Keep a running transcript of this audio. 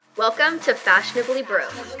Welcome to Fashionably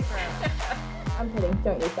Broke. I'm kidding,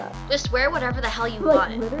 don't use that. Just wear whatever the hell you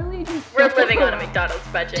want. Literally just... We're living on a McDonald's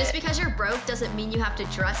budget. Just because you're broke doesn't mean you have to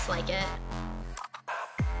dress like it.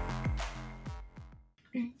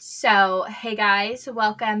 So, hey guys,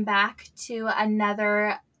 welcome back to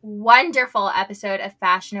another wonderful episode of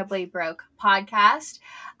Fashionably Broke Podcast.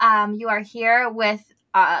 You are here with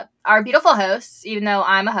our beautiful hosts, even though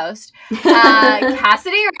I'm a host,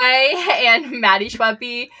 Kassidy and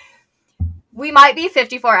Maddy. We might be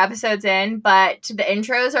 54 episodes in, but the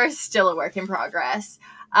intros are still a work in progress.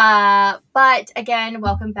 But again,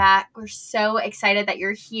 welcome back. We're so excited that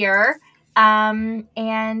you're here. And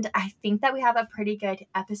I think that we have a pretty good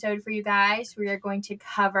episode for you guys. We are going to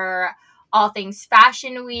cover all things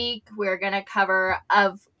Fashion Week. We're going to cover,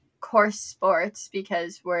 of course, sports,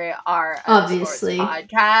 because we are obviously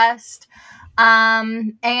sports podcast.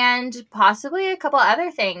 And possibly a couple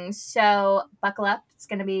other things. So buckle up. It's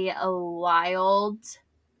going to be a wild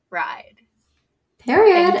ride.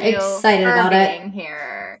 Period. Excited about it.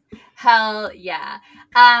 Here. Hell yeah.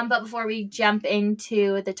 But before we jump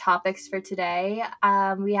into the topics for today,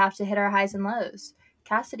 we have to hit our highs and lows.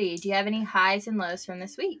 Kassidy, do you have any highs and lows from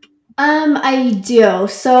this week? I do.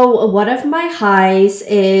 So one of my highs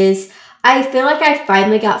is I feel like I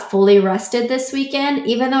finally got fully rested this weekend,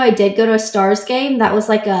 even though I did go to a Stars game. That was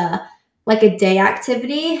like a day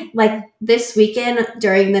activity. Like this weekend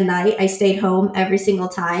during the night, I stayed home every single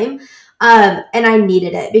time. And I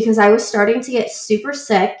needed it because I was starting to get super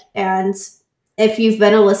sick. And if you've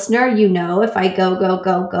been a listener, you know, if I go,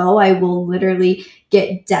 I will literally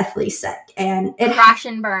get deathly sick. And it crash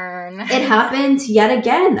and burn. It happened yet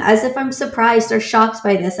again, as if I'm surprised or shocked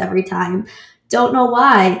by this every time. Don't know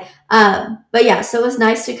why. But yeah, so it was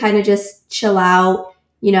nice to kind of just chill out,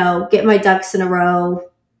 you know, get my ducks in a row.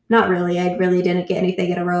 Not really. I really didn't get anything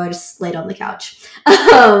in a row. I just laid on the couch.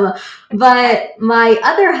 But my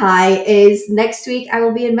other high is next week I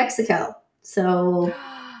will be in Mexico. So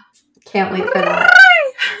can't wait for that.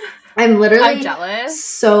 I'm jealous.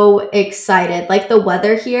 So excited. Like the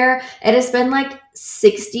weather here, it has been like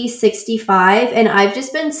 60, 65, and I've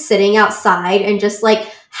just been sitting outside and just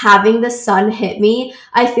like having the sun hit me.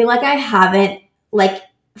 I feel like I haven't like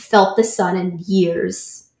felt the sun in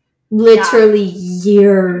years. Literally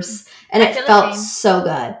years. And it felt so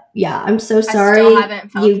good. Yeah, I'm so sorry. I still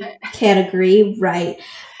haven't felt it. Can't agree. Right.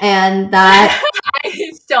 And that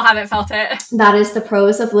I still haven't felt it. That is the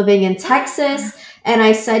pros of living in Texas. And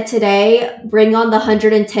I said today, bring on the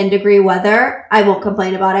 110-degree weather. I won't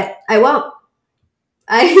complain about it. I won't.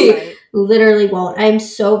 I literally won't. I'm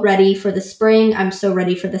so ready for the spring. I'm so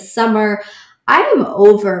ready for the summer. I am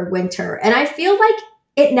over winter. And I feel like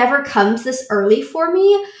it never comes this early for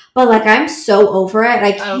me. But like I'm so over it.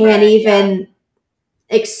 I can't even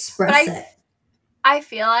express it. I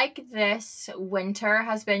feel like this winter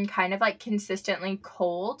has been kind of like consistently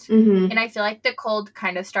cold. Mm-hmm. And I feel like the cold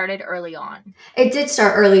kind of started early on. It did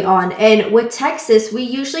start early on. And with Texas, we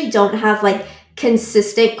usually don't have like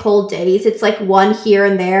consistent cold days. It's like one here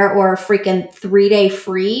and there or a freaking 3-day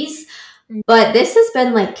freeze. But this has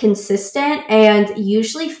been like consistent, and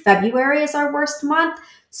usually February is our worst month.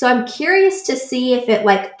 So I'm curious to see if it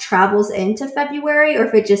like travels into February or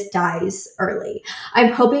if it just dies early.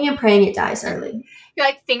 I'm hoping and praying it dies early. You're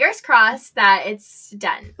like, fingers crossed that it's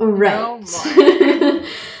done. Right. No more.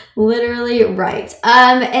 Literally right.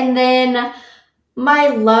 And then my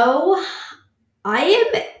low, I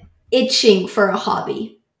am itching for a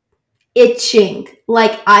hobby. Itching.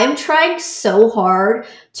 Like I'm trying so hard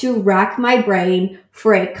to rack my brain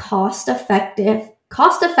for a cost-effective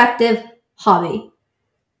hobby.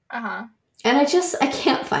 Uh-huh. And I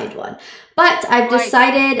can't find one. But I've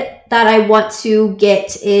decided that I want to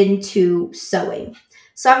get into sewing.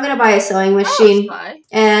 So I'm going to buy a sewing machine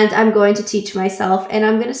and I'm going to teach myself and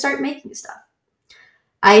I'm going to start making stuff.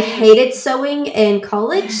 I hated sewing in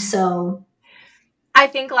college, so. I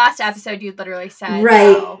think last episode you literally said.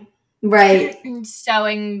 Right.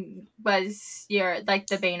 Sewing was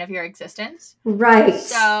the bane of your existence. Right.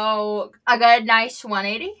 So a good nice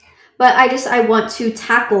 180. But I want to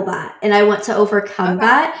tackle that and I want to overcome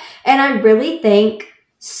that. And I really think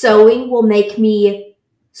sewing will make me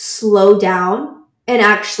slow down and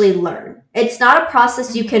actually learn. It's not a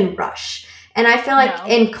process you can rush. And I feel like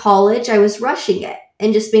in college, I was rushing it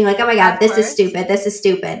and just being like, oh my God, this is stupid.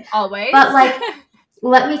 Always. But like,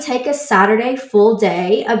 let me take a Saturday full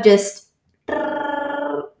day of just,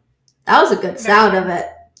 that was a good sound of it.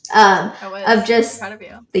 Of just, proud of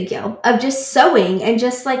you. Thank you, of just sewing and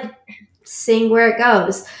just like seeing where it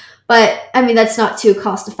goes. But I mean, that's not too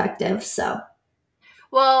cost effective. So,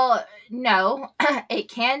 well, no, it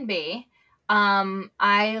can be.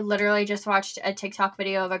 I literally just watched a TikTok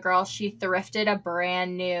video of a girl. She thrifted a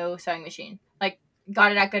brand new sewing machine. Like,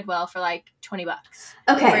 got it at Goodwill for like $20.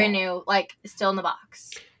 Okay. Brand new, like still in the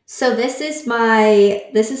box. So this is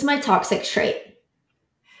my toxic trait.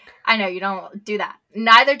 I know you don't do that.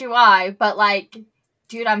 Neither do I, but like,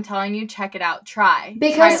 dude, I'm telling you, check it out. Try.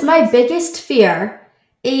 Because my biggest fear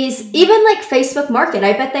is even like Facebook Market.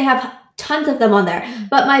 I bet they have tons of them on there.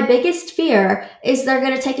 But my biggest fear is they're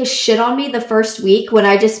going to take a shit on me the first week when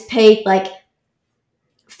I just paid like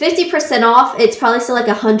 50% off. It's probably still like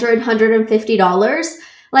 $150.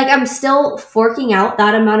 Like, I'm still forking out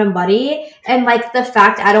that amount of money. And like the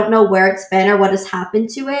fact I don't know where it's been or what has happened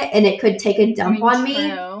to it, and it could take a dump on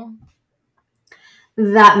me.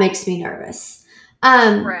 That makes me nervous.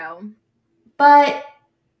 True. But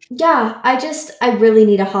yeah, I really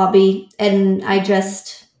need a hobby, and I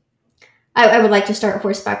would like to start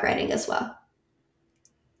horseback riding as well.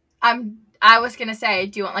 I was gonna say,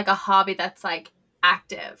 do you want like a hobby that's like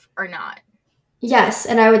active or not? Yes,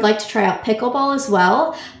 and I would like to try out pickleball as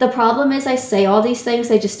well. The problem is I say all these things,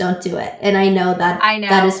 I just don't do it. And I know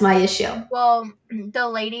that is my issue. Well, the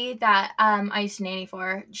lady that I used to nanny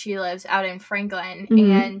for, she lives out in Franklin,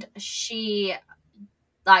 and she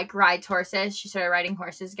like rides horses. She started riding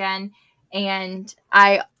horses again. And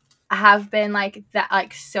I have been like that,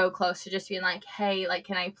 like so close to just being like, hey, like,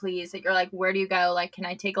 can I please, like, you're like, where do you go? Like, can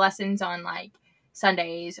I take lessons on like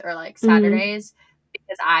Sundays or like Saturdays?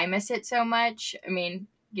 Because I miss it so much. I mean,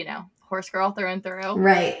 you know, horse girl through and through.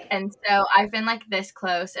 Right. And so I've been like this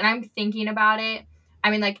close, and I'm thinking about it.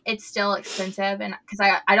 I mean, like, it's still expensive, and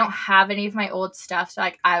because I don't have any of my old stuff, so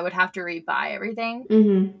like I would have to rebuy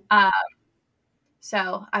everything.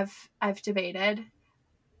 So I've debated.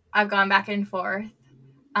 I've gone back and forth.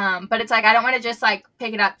 But it's like I don't want to just like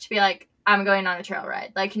pick it up to be like, I'm going on a trail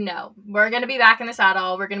ride. Like, no, we're gonna be back in the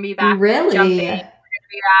saddle. We're gonna be back really jumping. We're gonna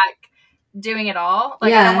be back doing it all.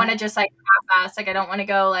 Like, I don't want to just like half-ass. Like, I don't want to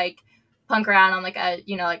go like punk around on like a,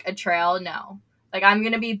 you know, like a trail. No, like I'm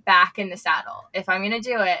gonna be back in the saddle. If I'm gonna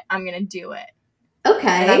do it, I'm gonna do it. Okay.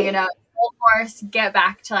 And I'm gonna full force get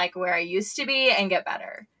back to like where I used to be and get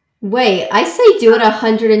better. Wait, I say do it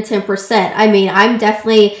 110%. I mean, I'm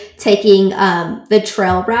definitely taking the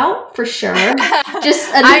trail route for sure.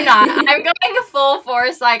 I'm not. I'm going full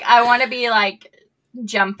force. Like, I want to be like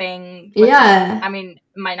jumping. I mean,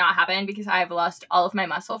 it might not happen because I've lost all of my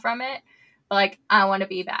muscle from it. But like, I want to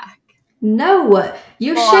be back. No,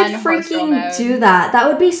 you should freaking do that. That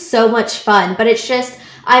would be so much fun. But it's just,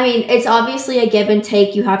 I mean, it's obviously a give and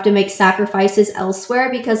take. You have to make sacrifices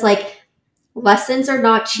elsewhere because like, lessons are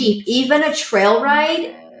not cheap. Even a trail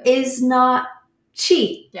ride is not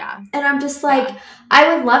cheap. Yeah. And I'm just like,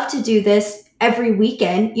 I would love to do this every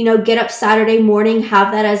weekend, you know, get up Saturday morning,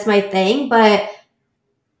 have that as my thing, but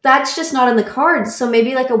that's just not in the cards. So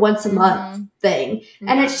maybe like a once a month thing.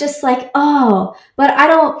 And it's just like, oh, but I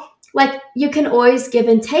don't like, you can always give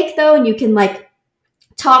and take though. And you can like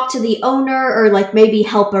talk to the owner or like maybe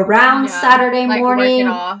help around Saturday morning.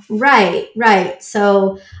 Work it off. Right.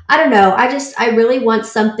 So I don't know. I really want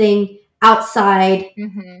something outside,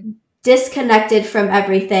 disconnected from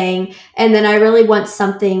everything. And then I really want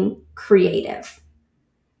something creative.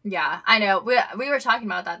 Yeah, I know. We were talking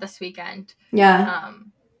about that this weekend. Yeah.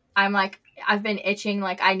 I'm like, I've been itching.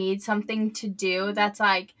 Like, I need something to do that's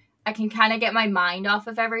like, I can kind of get my mind off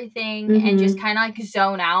of everything and just kind of like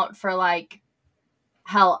zone out for like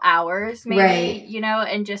hours maybe, you know,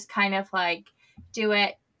 and just kind of like do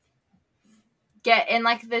it, get in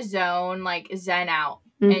like the zone, like zen out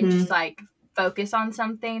and just like focus on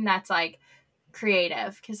something that's like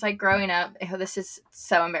creative. Because like growing up, this is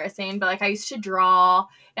so embarrassing, but like I used to draw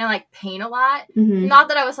and like paint a lot. Not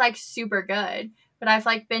that I was like super good, but I've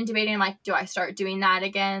like been debating like, do I start doing that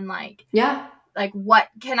again? Like, like what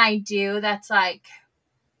can I do that's like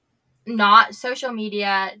not social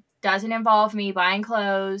media, doesn't involve me buying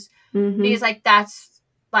clothes, because like that's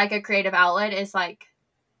like a creative outlet is like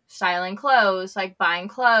styling clothes, like buying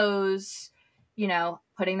clothes, you know,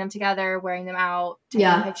 putting them together, wearing them out,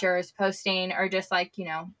 taking pictures, posting, or just like, you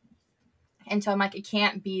know. And so I'm like, it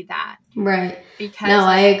can't be that. Right. Because no,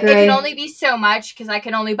 I agree. It can only be so much because I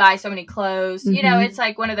can only buy so many clothes. You know, it's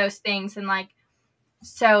like one of those things. And like,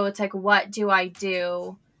 so it's like, what do I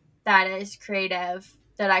do that is creative,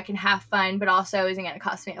 that I can have fun, but also isn't going to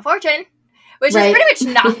cost me a fortune, which is pretty much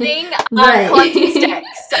nothing. Collecting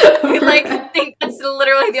sticks. So, like, I think that's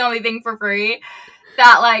literally the only thing for free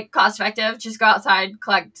that like cost effective. Just go outside,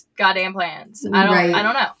 collect goddamn plants. I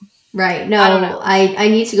don't know. Right. No, I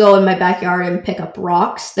need to go in my backyard and pick up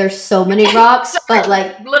rocks. There's so many rocks, but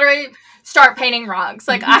like literally start painting rocks.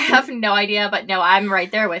 Like I have no idea, but no, I'm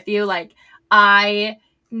right there with you. Like I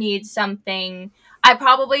need something. I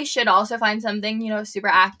probably should also find something, super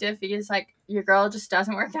active because, like, your girl just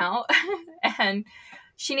doesn't work out. And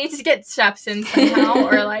she needs to get steps in somehow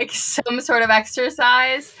or, like, some sort of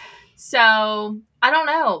exercise. So, I don't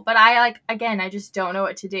know. But I just don't know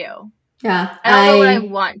what to do. Yeah. I don't know what I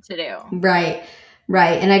want to do. Right.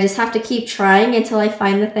 And I just have to keep trying until I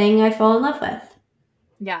find the thing I fall in love with.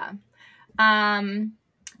 Yeah.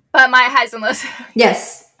 But my highs and lows.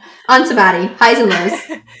 Yes. On to Maddy. Highs and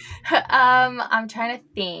lows. I'm trying to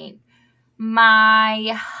think.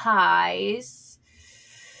 My highs.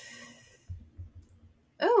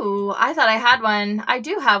 Oh, I thought I had one. I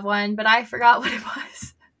do have one, but I forgot what it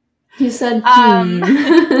was. You said,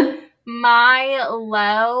 My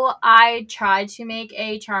low, I tried to make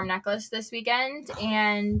a charm necklace this weekend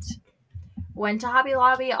and went to Hobby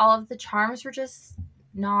Lobby. All of the charms were just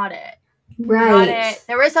not it. Right. Not it.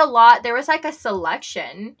 There was like a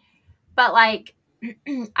selection, but like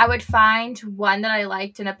I would find one that I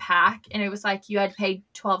liked in a pack and it was like you had paid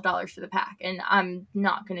 $12 for the pack and I'm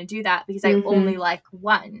not going to do that because I only like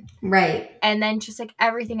one. Right. And then just like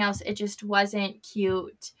everything else, it just wasn't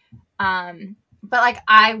cute. But like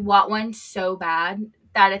I want one so bad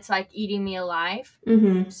that it's like eating me alive.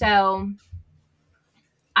 So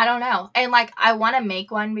I don't know. And like I want to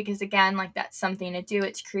make one because again, like that's something to do.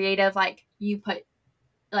 It's creative. Like you put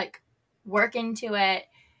like work into it,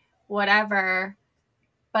 whatever.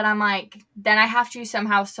 But I'm like, then I have to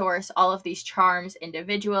somehow source all of these charms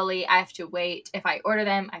individually. I have to wait. If I order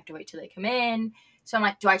them, I have to wait till they come in. So I'm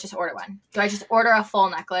like, do I just order one? Do I just order a full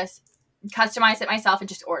necklace, customize it myself, and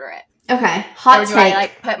just order it? Okay. Hot take. Or do I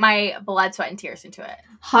like put my blood, sweat, and tears into it?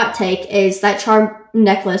 Hot take is that charm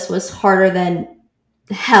necklace was harder than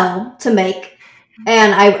hell to make.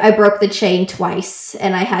 And I broke the chain twice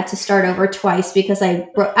and I had to start over twice because I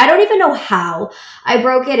don't even know how I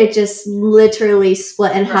broke it. It just literally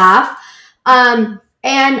split in half. And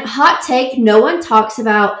hot take, no one talks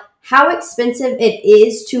about how expensive it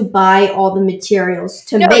is to buy all the materials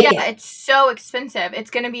to make it. It's so expensive.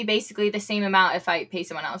 It's going to be basically the same amount if I pay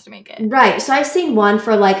someone else to make it. Right. So I've seen one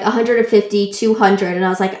for like $150, $200 and I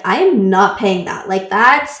was like, I am not paying that. Like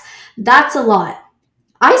that's a lot.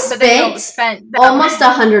 I spent almost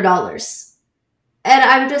 $100. And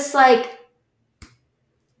I'm just like,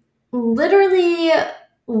 literally,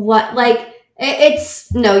 what? Like,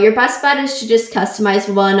 it's, no, your best bet is to just customize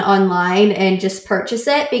one online and just purchase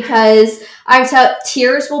it because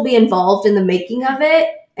tears will be involved in the making of it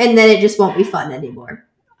and then it just won't be fun anymore.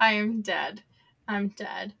 I am dead.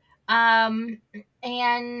 And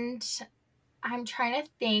I'm trying to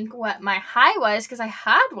think what my high was because I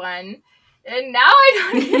had one. And now I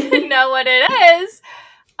don't even know what it is.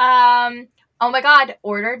 Oh my God,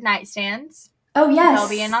 ordered nightstands. Oh, yes. They'll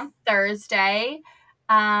be in on Thursday.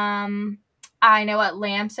 I know what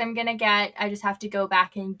lamps I'm going to get. I just have to go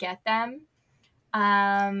back and get them.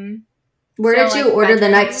 Where did you order the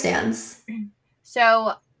nightstands?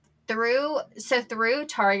 So through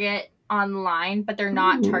Target online, but they're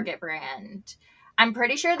not Target brand. I'm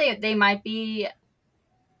pretty sure they might be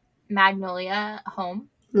Magnolia Home.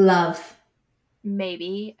 Love.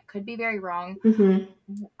 Maybe. I could be very wrong.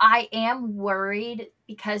 I am worried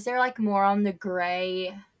because they're like more on the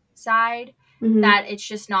gray side that it's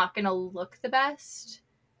just not going to look the best.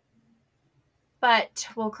 But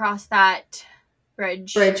we'll cross that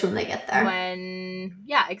bridge when they get there.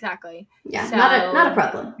 Yeah, exactly. Yeah, so, not a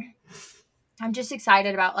problem. I'm just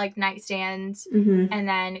excited about like nightstands and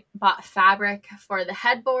then bought fabric for the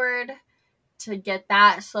headboard to get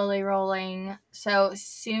that slowly rolling. So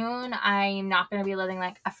soon I'm not going to be living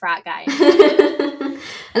like a frat guy.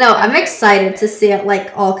 No, I'm excited to see it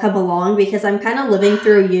like all come along because I'm kind of living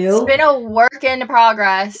through you. It's been a work in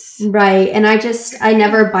progress. Right. And I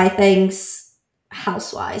never buy things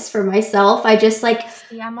house-wise for myself. I just like...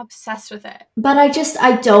 See, I'm obsessed with it. But I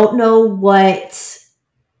don't know what,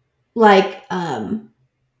 like,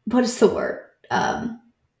 what is the word?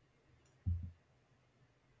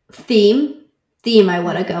 Theme I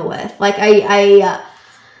want to go with. Like, I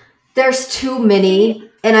there's too many,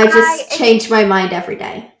 and I just change my mind every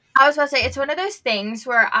day. I was about to say, it's one of those things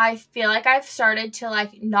where I feel like I've started to,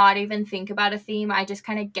 like, not even think about a theme. I just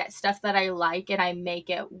kind of get stuff that I like, and I make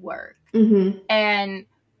it work. And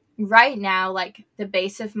right now, like, the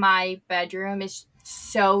base of my bedroom is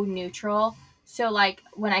so neutral. So, like,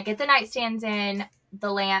 when I get the nightstands in,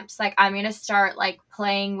 the lamps, like, I'm going to start, like,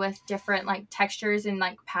 playing with different, like, textures and,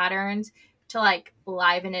 like, patterns to, like,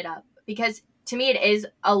 liven it up. Because to me, it is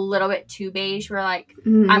a little bit too beige where, like,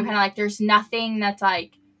 I'm kind of like, there's nothing that's,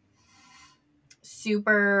 like,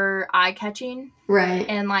 super eye-catching. Right.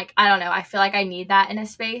 And, like, I don't know, I feel like I need that in a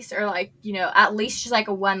space, or, like, you know, at least just, like,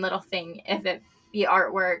 a one little thing, if it be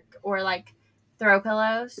artwork or, like, throw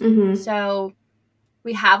pillows. Mm-hmm. So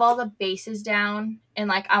we have all the bases down, and,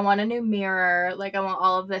 like, I want a new mirror. Like, I want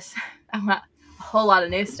all of this. I want a whole lot of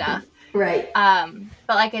new stuff. Right.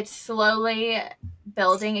 But, like, it's slowly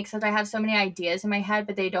building, except I have so many ideas in my head,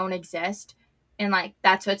 but they don't exist. And, like,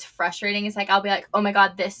 that's what's frustrating. It's like, I'll be like, oh my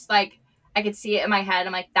God, this, like, I could see it in my head.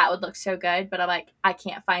 I'm like, that would look so good. But I'm like, I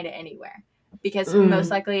can't find it anywhere because most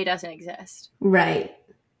likely it doesn't exist. Right.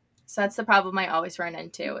 So that's the problem I always run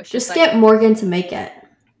into. It's just like, get Morgan to make it.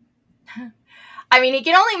 I mean, he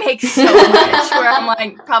can only make so much where I'm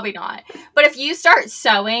like, probably not. But if you start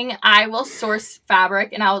sewing, I will source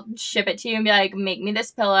fabric and I'll ship it to you and be like, make me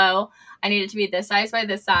this pillow. I need it to be this size by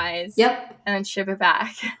this size. Yep. And then ship it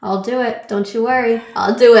back. I'll do it. Don't you worry.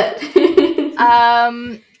 I'll do it.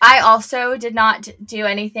 I also did not do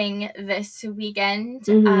anything this weekend.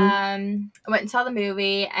 Mm-hmm. I went and saw the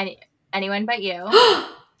movie, Anyone But You.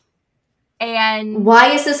 And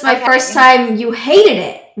why is this my first time you hated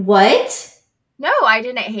it? What? No, I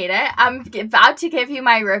didn't hate it. I'm about to give you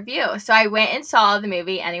my review. So I went and saw the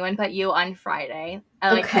movie Anyone But You on Friday,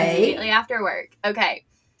 like immediately after work. Okay,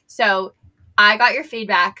 so I got your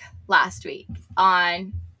feedback last week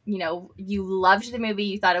on, you know, you loved the movie,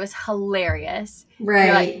 you thought it was hilarious. Right.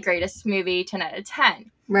 You're like, greatest movie, 10 out of 10.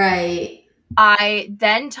 Right. I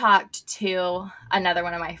then talked to another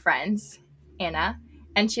one of my friends, Anna,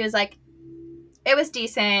 and she was like, it was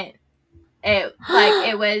decent.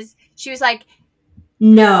 She was like,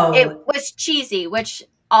 no. It was cheesy, which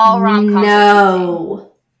all rom-coms are cheesy.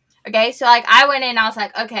 Okay, so, like, I went in and I was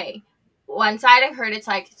like, okay, one side I heard it's,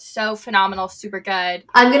 like, so phenomenal, super good.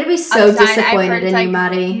 I'm going to be so disappointed in you,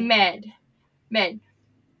 Maddie. Mid.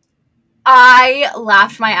 I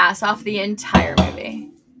laughed my ass off the entire movie.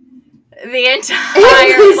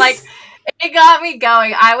 Like, it got me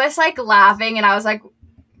going. I was, like, laughing, and I was, like,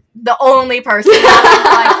 the only person laughing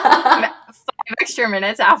for, like, 5 extra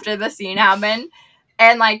minutes after the scene happened.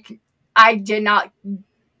 And, like, I did not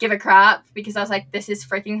give a crap because I was like, this is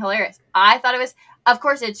freaking hilarious. I thought it was, of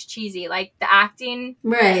course it's cheesy. Like, the acting.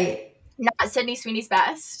 Right. Not Sydney Sweeney's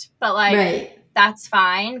best, but, like, that's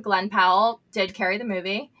fine. Glenn Powell did carry the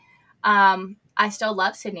movie. I still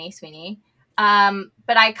love Sydney Sweeney.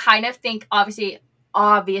 But I kind of think, obviously,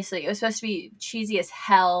 it was supposed to be cheesy as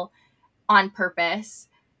hell on purpose.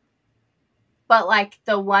 But, like,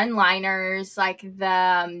 the one-liners, like,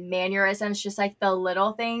 the mannerisms, just, like, the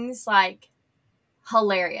little things, like,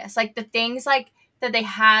 hilarious. Like, the things, like, that they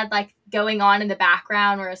had, like, going on in the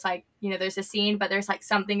background where it's, like, you know, there's a scene, but there's, like,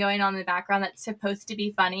 something going on in the background that's supposed to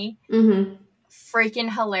be funny. Mm-hmm. Freaking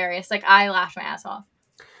hilarious. Like, I laughed my ass off.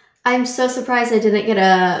 I'm so surprised I didn't get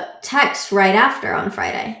a text right after on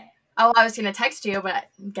Friday. Oh, I was going to text you, but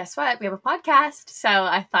guess what? We have a podcast, so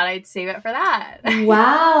I thought I'd save it for that.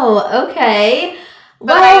 Wow, okay.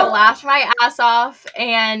 But I laughed my ass off,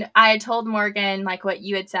 and I had told Morgan, like, what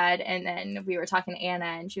you had said, and then we were talking to Anna,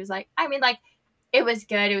 and she was like, I mean, like, it was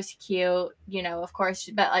good, it was cute, you know, of course,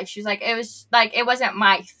 but, like, she was like, it was, like, it wasn't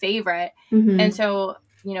my favorite, and so,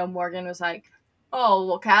 you know, Morgan was like, oh,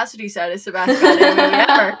 well, Kassidy said it's the best goddamn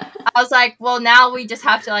movie ever. I was like, well, now we just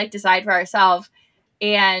have to, like, decide for ourselves.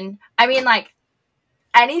 And I mean, like,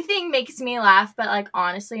 anything makes me laugh, but, like,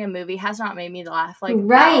 honestly, a movie has not made me laugh, like,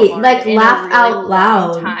 like, laugh really out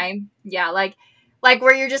loud time. Yeah, like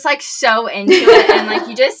where you're just, like, so into it, and, like,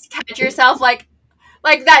 you just catch yourself, like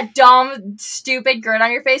that dumb, stupid grin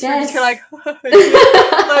on your face, where you're like,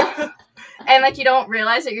 and, like, you don't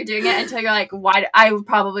realize that you're doing it until you're like, why? I would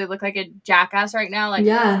probably look like a jackass right now, like,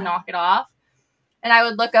 knock it off. And I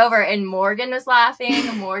would look over, and Morgan was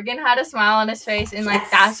laughing. Morgan had a smile on his face, and,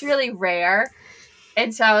 like, that's really rare.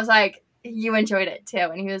 And so I was like, you enjoyed it, too.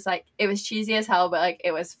 And he was like, it was cheesy as hell, but, like,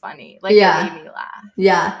 it was funny. Like, it made me laugh.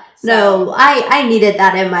 Yeah. So, no, I needed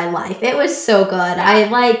that in my life. It was so good.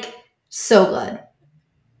 So good.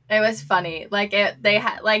 It was funny. Like, it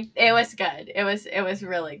was good. It was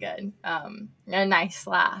really good. A nice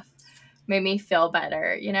laugh. Made me feel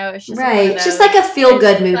better. You know, it's just just like a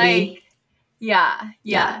feel-good movie. Like,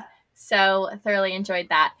 yeah. So thoroughly enjoyed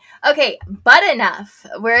that. Okay, but enough.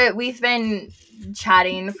 We've been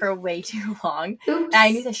chatting for way too long. Oops.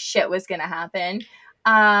 I knew this shit was gonna happen.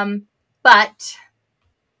 But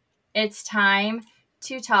it's time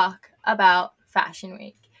to talk about Fashion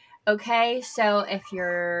Week. Okay, so if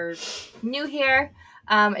you're new here,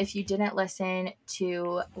 if you didn't listen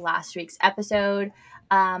to last week's episode,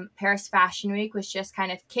 Paris Fashion Week was just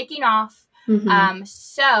kind of kicking off. Mm-hmm.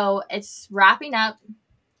 So it's wrapping up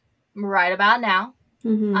right about now.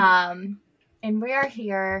 Mm-hmm. and we are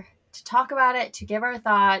here to talk about it, to give our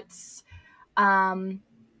thoughts. Kassidy,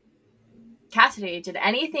 did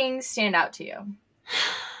anything stand out to you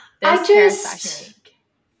this Paris Fashion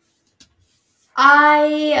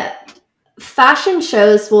Week? Fashion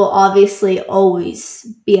shows will obviously always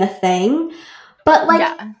be a thing, but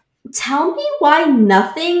tell me why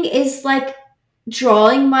nothing is like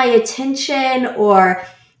drawing my attention, or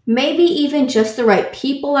maybe even just the right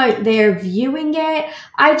people aren't there viewing it.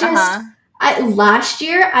 Last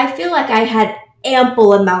year, I feel like I had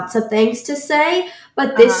ample amounts of things to say,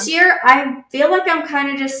 but this year, I feel like I'm kind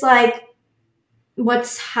of just like,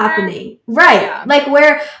 what's happening? Right. Yeah. Like,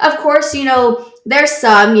 where, of course, there's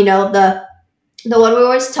some, the one we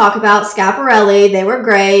always talk about, Schiaparelli, they were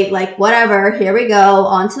great, like, whatever, here we go,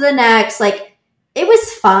 on to the next. Like, it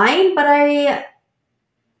was fine, but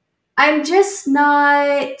I'm just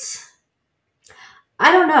not,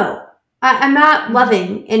 I don't know. I'm not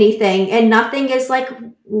loving anything, and nothing is like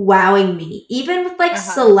wowing me. Even with like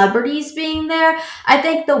celebrities being there, I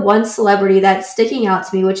think the one celebrity that's sticking out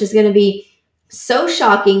to me, which is going to be so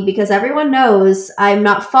shocking because everyone knows I'm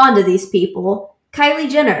not fond of these people, Kylie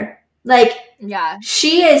Jenner. Like,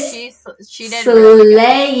 she is she did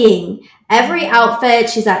slaying really every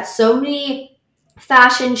outfit. She's at so many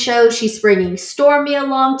fashion shows. She's bringing Stormi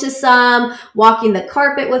along to some, walking the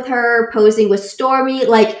carpet with her, posing with Stormi.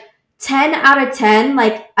 Like, 10 out of 10.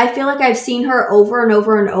 Like, I feel like I've seen her over and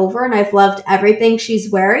over and over, and I've loved everything she's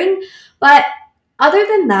wearing. But other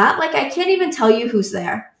than that, like, I can't even tell you who's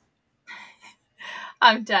there.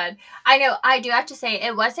 I'm dead. I know. I do have to say,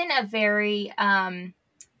 it wasn't a very,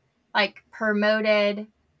 promoted.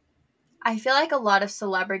 I feel like a lot of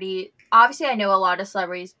obviously I know a lot of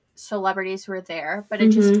celebrities were there, but it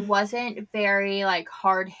just wasn't very, like,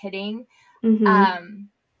 hard-hitting. The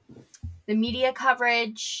media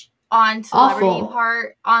coverage on the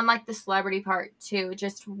celebrity part too,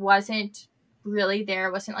 just wasn't really there.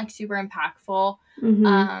 It wasn't like super impactful.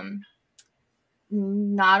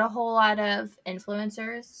 Not a whole lot of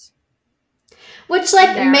influencers, which,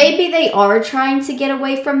 like, maybe they are trying to get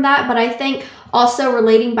away from that, but I think also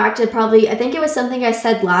relating back to I think it was something I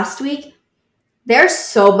said last week, there's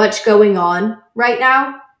so much going on right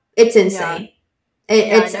now. It's insane.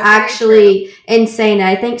 It's actually insane.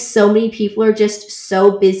 I think so many people are just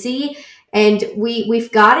so busy, and we've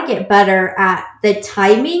got to get better at the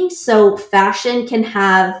timing so fashion can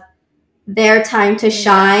have their time to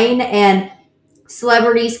shine and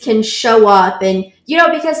celebrities can show up. And,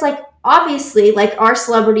 because, like, obviously, like, our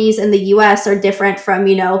celebrities in the US are different from,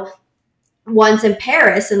 ones in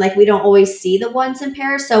Paris, and, like, we don't always see the ones in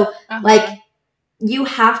Paris. So, like, you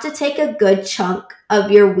have to take a good chunk of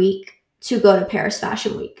your week to go to Paris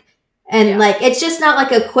Fashion Week. And like, it's just not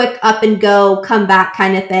like a quick up and go, come back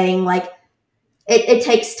kind of thing. Like, it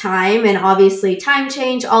takes time, and obviously time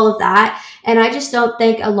change, all of that. And I just don't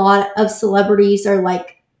think a lot of celebrities are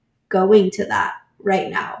like going to that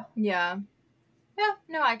right now. Yeah.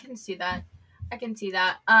 No, I can see that.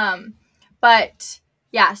 But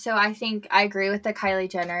yeah, so I think I agree with the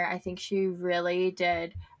Kylie Jenner. I think she really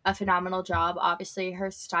did a phenomenal job. Obviously,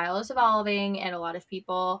 her style is evolving, and a lot of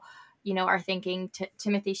people, are thanking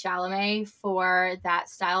Timothée Chalamet for that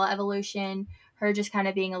style evolution. Her just kind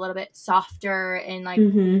of being a little bit softer and like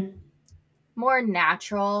more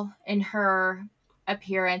natural in her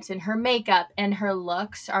appearance, and her makeup and her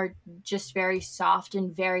looks are just very soft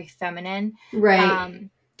and very feminine. Right.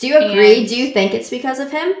 Do you agree? Do you think it's because of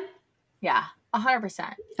him? Yeah,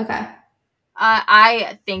 100%. Okay.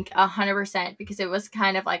 I think 100% because it was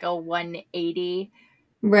kind of like a 180.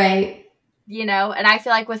 Right. And I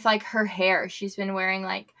feel like with like her hair, she's been wearing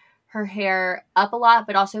like her hair up a lot,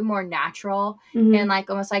 but also more natural and like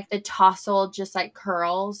almost like the tousle, just like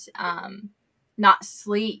curls, not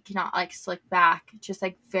sleek, not like slick back, just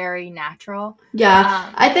like very natural.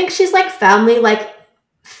 Yeah. I think she's like finally like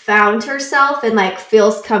found herself and like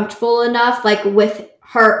feels comfortable enough like with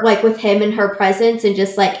her, like with him and her presence, and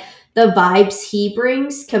just like the vibes he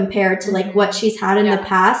brings compared to like what she's had in the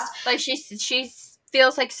past. Like she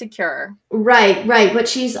feels like secure. Right. But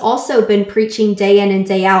she's also been preaching day in and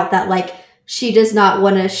day out that like she does not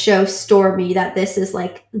want to show Stormi that this is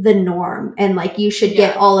like the norm and like you should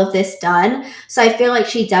get all of this done. So I feel like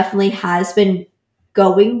she definitely has been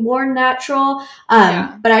going more natural.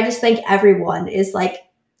 But I just think everyone is like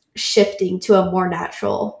shifting to a more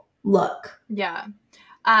natural look. Yeah.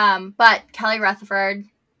 But Kelly Rutherford,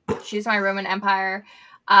 she's my Roman Empire.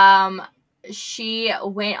 She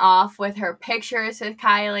went off with her pictures with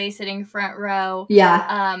Kylie sitting front row.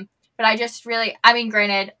 Yeah. But I just really, I mean,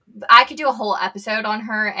 granted, I could do a whole episode on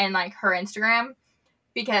her and like her Instagram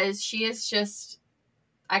because she is just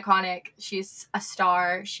iconic. She's a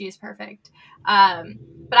star. She's perfect.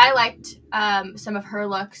 But I liked some of her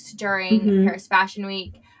looks during Paris Fashion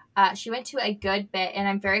Week. She went to a good bit, and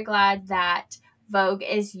I'm very glad that Vogue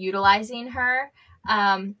is utilizing her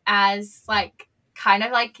as like kind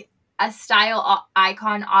of like a style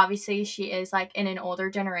icon. Obviously, she is like in an older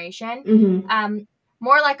generation,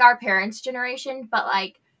 more like our parents' generation, but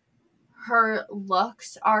like her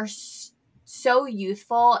looks are so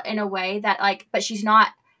youthful in a way that like, but she's not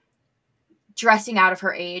dressing out of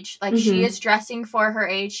her age. Like she is dressing for her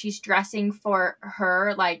age. She's dressing for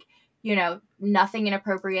her, like, you know, nothing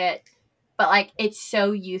inappropriate, but like it's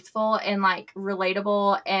so youthful and like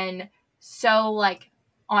relatable and so like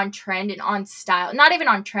on trend and on style. Not even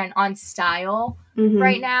on trend, on style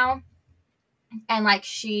right now. And like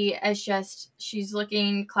she is just, she's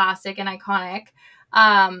looking classic and iconic.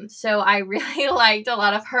 So I really liked a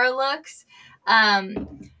lot of her looks.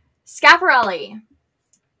 Schiaparelli.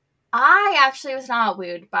 I actually was not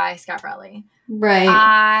wooed by Schiaparelli.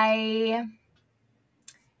 Right.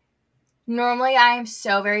 Normally I am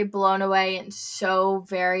so very blown away and so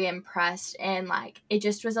very impressed, and like it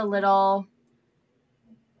just was a little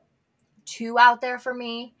too out there for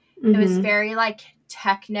me. It was very like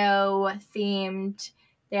techno themed.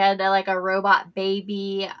 They had like a robot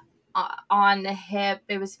baby on the hip.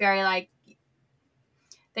 It was very like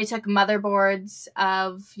they took motherboards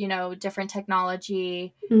of, you know, different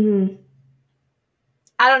technology. I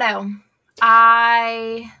don't know.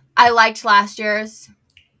 I liked last year's.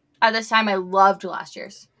 At this time, I loved last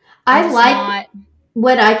year's. I like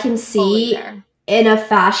what I can see in a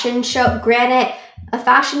fashion show. Granted, a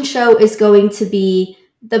fashion show is going to be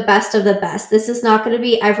the best of the best. This is not going to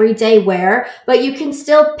be everyday wear, but you can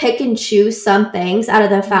still pick and choose some things out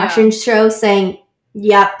of the fashion show saying,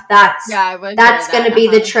 yep, that's going to be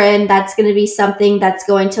the trend. That's going to be something that's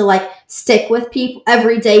going to like stick with people,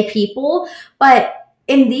 everyday people. But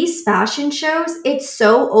in these fashion shows, it's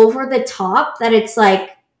so over the top that it's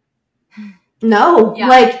like, no,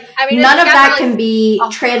 like I mean, none of that can be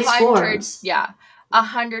transformed.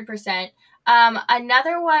 100%.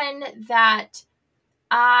 Another one that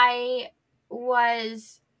I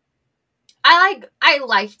liked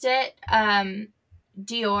it.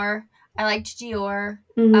 Dior. I liked Dior.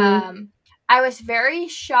 I was very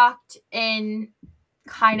shocked in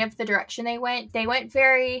kind of the direction they went. They went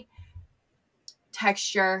very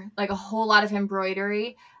texture, like a whole lot of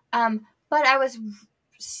embroidery. But I was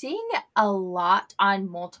seeing a lot on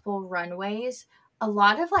multiple runways, a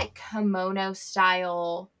lot of like kimono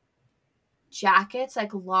style jackets,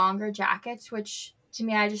 like longer jackets, which to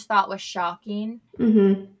me I just thought was shocking.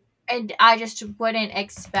 And I just wouldn't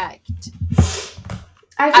expect.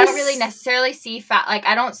 I don't really necessarily see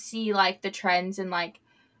I don't see like the trends and like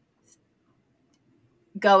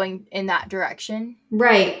going in that direction.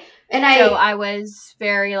 Right. And so I was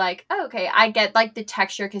very like, oh, okay, I get like the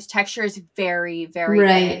texture, because texture is very, very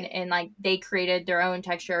thin, and like they created their own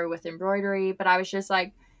texture with embroidery, but I was just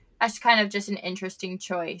like, that's kind of just an interesting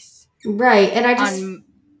choice. Right. And I just,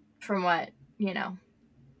 from what, you know.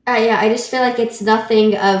 I just feel like it's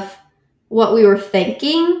nothing of what we were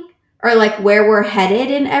thinking or like where we're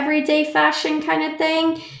headed in everyday fashion kind of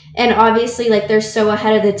thing. And obviously like they're so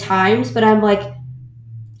ahead of the times, but I'm like,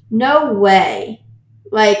 no way.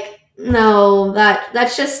 Like, no,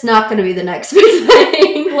 that's just not going to be the next big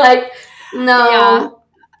thing. Like, no.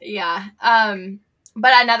 Yeah.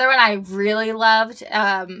 But another one I really loved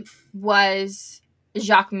was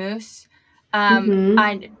Jacquemus.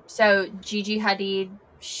 So Gigi Hadid,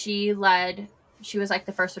 she was like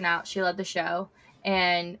the first one out. She led the show,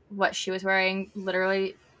 and what she was wearing,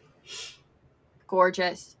 literally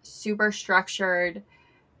gorgeous, super structured.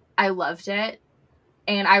 I loved it.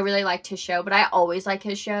 And I really liked his show, but I always like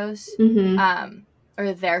his shows,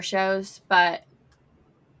 or their shows. But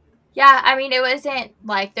yeah, I mean, it wasn't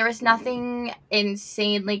like, there was nothing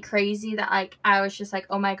insanely crazy that like, I was just like,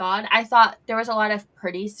 oh my God. I thought there was a lot of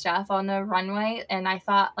pretty stuff on the runway. And I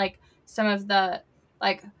thought like some of the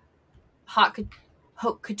like haute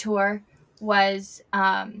couture was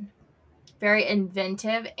very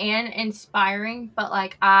inventive and inspiring. But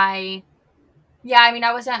like I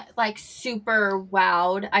wasn't like super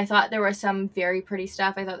wowed. I thought there was some very pretty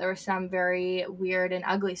stuff. I thought there was some very weird and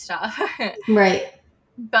ugly stuff. Right.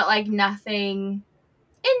 But like nothing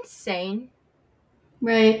insane.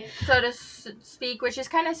 Right. So to speak, which is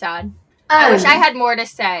kind of sad. I wish I had more to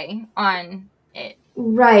say on it.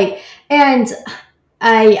 Right. And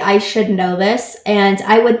I should know this, and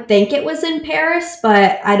I would think it was in Paris,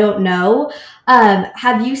 but I don't know.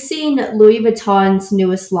 Have you seen Louis Vuitton's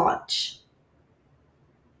newest launch?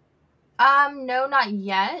 No, not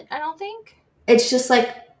yet, I don't think. it's just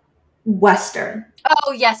like Western.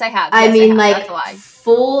 Oh, yes, I have. I Yes, mean, have. like That's a lie.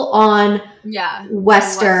 full on Yeah.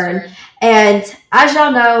 Western. And as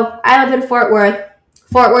y'all know, I live in Fort Worth.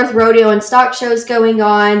 Fort Worth Rodeo and stock shows going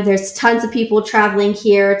on. There's tons of people traveling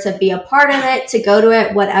here to be a part of it, to go to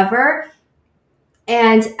it, whatever.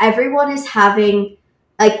 And everyone is having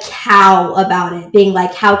a cow about it, being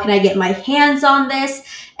like, how can I get my hands on this?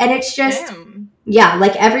 And it's just, Damn. yeah,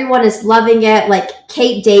 like everyone is loving it. Like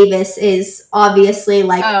Kate Davis is obviously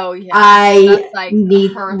like, Oh, yeah. I That's like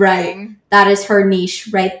need, her right. thing. That is her niche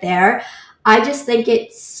right there. I just think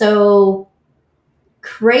it's so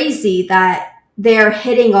crazy that they're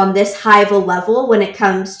hitting on this high of a level when it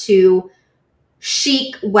comes to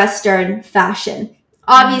chic Western fashion.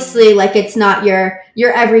 Obviously, like it's not your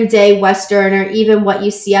everyday Western or even what you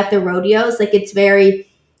see at the rodeos. Like it's very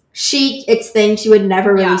chic. It's things you would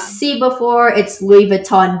never really see before. It's Louis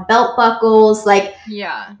Vuitton belt buckles. Like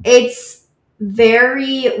it's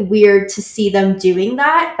very weird to see them doing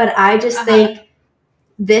that. But I just think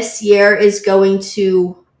this year is going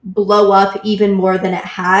to blow up even more than it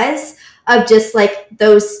has, of just like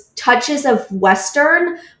those touches of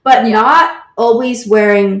Western, but not always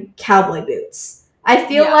wearing cowboy boots. I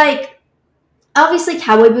feel like obviously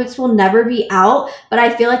cowboy boots will never be out, but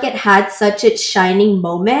I feel like it had such its shining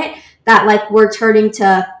moment that like we're turning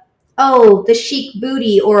to, oh, the chic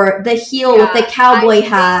booty or the heel with the cowboy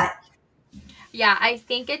hat. I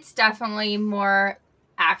think it's definitely more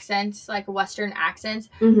accents, like Western accents.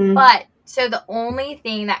 Mm-hmm. But so the only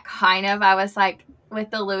thing that kind of I was like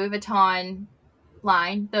with the Louis Vuitton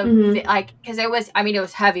line, like, because it was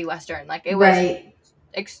heavy Western, like it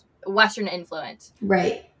was Western influence.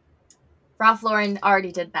 Right. Ralph Lauren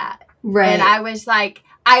already did that. Right. And I was like,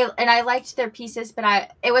 I liked their pieces,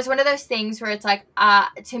 but it was one of those things where it's like,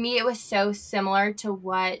 to me, it was so similar to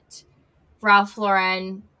what Ralph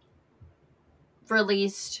Lauren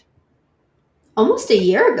released almost a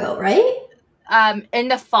year ago, right? In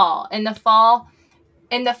the fall,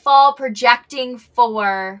 projecting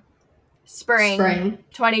for spring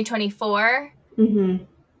 2024. Mm-hmm.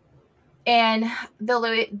 And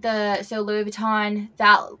Louis Vuitton,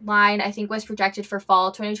 that line I think was projected for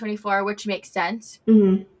fall 2024, which makes sense.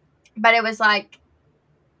 Mm-hmm. But it was like,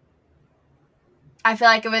 I feel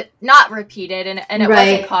like it was not repeated and it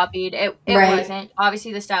wasn't copied. It wasn't.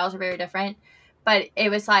 Obviously the styles are very different, but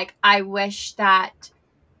it was like, I wish that,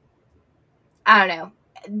 I don't know,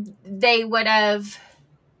 they would have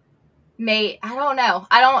made, I don't know.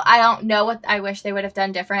 I don't know what I wish they would have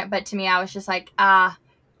done different, but to me, I was just like,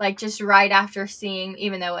 like just right after seeing,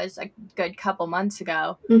 even though it was a good couple months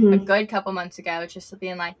ago, just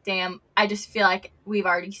being like, damn, I just feel like we've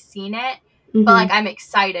already seen it. Mm-hmm. But like, I'm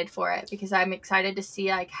excited for it because I'm excited to see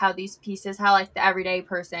like how these pieces, how like the everyday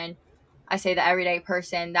person, I say the everyday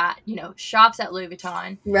person that, shops at Louis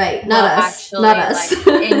Vuitton. Right. Not us. Like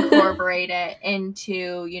incorporate it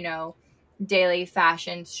into, daily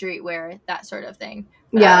fashion, streetwear, that sort of thing.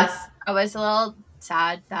 But I was a little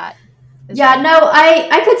sad that.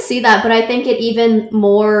 I could see that, but I think it even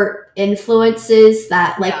more influences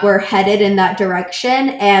that like we're headed in that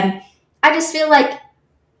direction. And I just feel like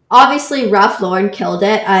obviously Ralph Lauren killed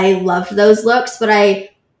it. I loved those looks, but I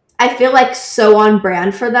feel like so on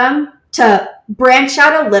brand for them to branch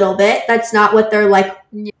out a little bit. That's not what they're like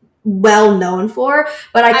well known for,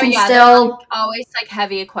 but I can still like, always like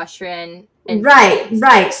heavy equestrian.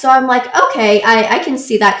 Right. So I'm like, okay, I can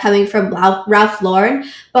see that coming from Ralph Lauren,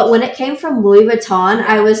 but when it came from Louis Vuitton,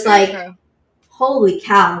 I was like, holy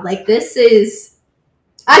cow, like this is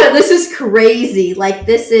crazy. Like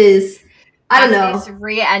this is, I don't know. She's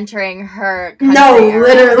re-entering her country era.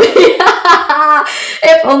 Literally.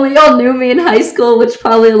 If only y'all knew me in high school, which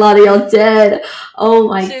probably a lot of y'all did. Oh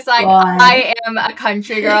my God. She's like, I am a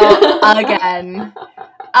country girl again.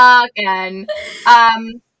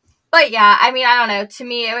 But yeah, I mean, I don't know. To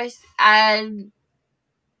me, it was,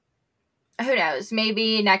 who knows?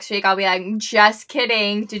 Maybe next week I'll be like, just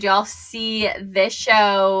kidding. Did y'all see this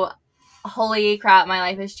show? Holy crap, my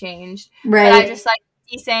life has changed. Right. But I just like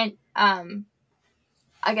decent.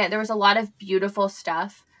 Again, there was a lot of beautiful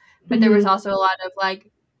stuff, but there was also a lot of like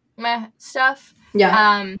meh stuff.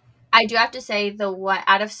 Yeah. I do have to say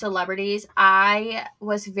out of celebrities, I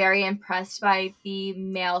was very impressed by the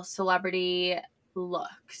male celebrity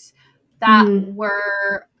looks that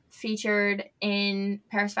were featured in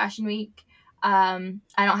Paris Fashion Week. I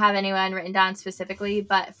don't have anyone written down specifically,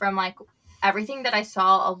 but from like everything that I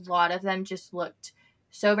saw, a lot of them just looked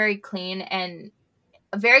so very clean and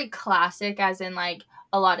very classic, as in like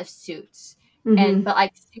a lot of suits, but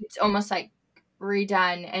like suits almost like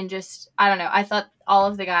redone, and just, I don't know, I thought all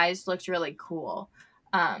of the guys looked really cool.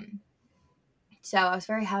 So I was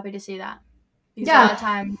very happy to see that. Because a lot of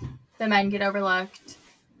time the men get overlooked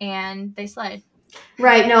and they slide.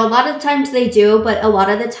 Right. No, a lot of the times they do, but a lot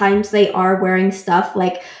of the times they are wearing stuff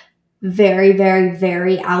like very, very,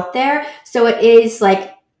 very out there. So it is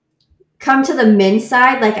like, come to the men's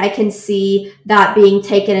side, like I can see that being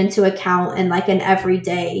taken into account in like an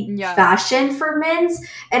everyday fashion for men's.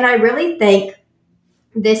 And I really think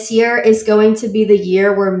this year is going to be the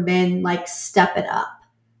year where men like step it up.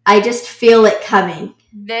 I just feel it coming.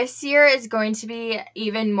 This year is going to be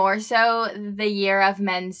even more so the year of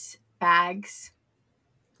men's bags.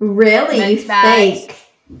 Really? Men's you bags. think?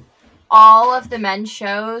 All of the men's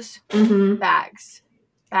shows, Mm-hmm. bags.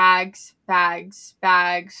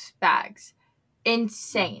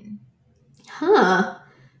 Insane. Huh.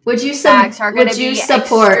 Would you bags are going to be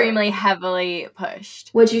support, extremely heavily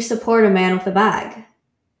pushed. Would you support a man with a bag?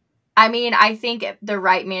 I mean, I think the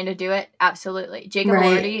right man to do it, absolutely. Jacob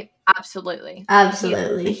Elordi, absolutely.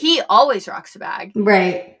 Absolutely. He always rocks a bag.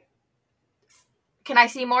 Right. Can I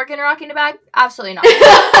see Morgan rocking a bag? Absolutely not.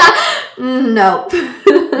 Nope.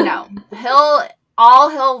 No.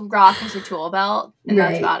 He'll rock is a tool belt, and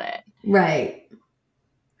that's about it. Right.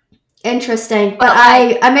 Interesting. But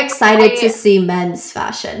I'm excited to see men's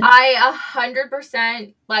fashion. I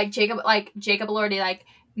 100% like Jacob Elordi, like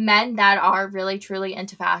men that are really truly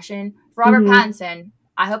into fashion. Robert Pattinson,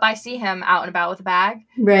 I hope I see him out and about with a bag.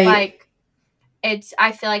 Right. Like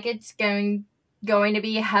I feel like it's going to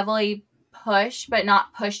be heavily pushed, but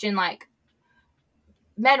not pushed in like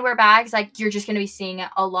men wear bags. Like you're just going to be seeing it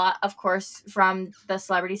a lot, of course, from the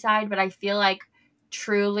celebrity side. But I feel like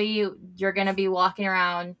truly you're going to be walking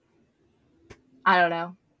around, I don't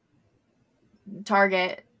know,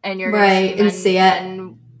 Target, and you're going to see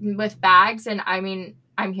men with bags. And I mean,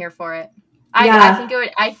 I'm here for it.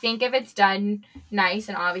 I think if it's done nice,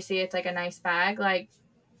 and obviously it's like a nice bag, like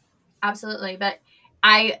absolutely. But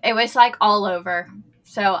it was like all over.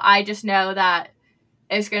 So I just know that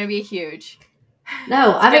it's going to be huge.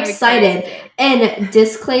 No, I'm excited. And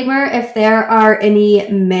disclaimer, if there are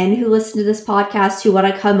any men who listen to this podcast who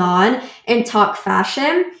want to come on and talk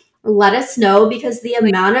fashion, let us know, because the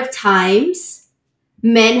amount of times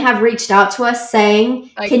men have reached out to us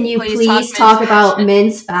saying, like, can you please talk about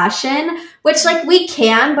men's fashion? Which, like, we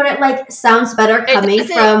can, but it, like, sounds better coming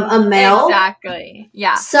from a male. Exactly.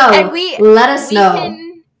 Yeah. So, and let us know.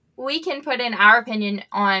 We can put in our opinion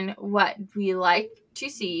on what we like to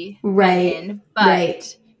see. Right.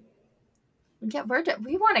 But yeah,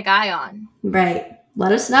 we want a guy on. Right.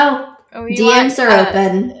 Let us know. DMs are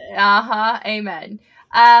open. Amen.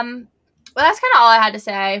 Well, that's kind of all I had to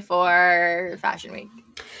say for Fashion Week.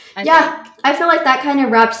 I feel like that kind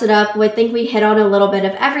of wraps it up. I think we hit on a little bit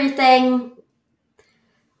of everything.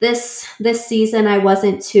 This season, I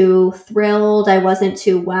wasn't too thrilled. I wasn't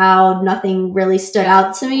too wowed. Nothing really stood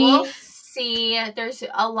out to me. We'll see. There's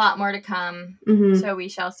a lot more to come, so we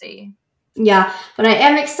shall see. Yeah, but I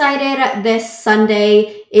am excited. This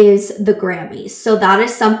Sunday is the Grammys. So that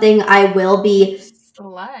is something I will be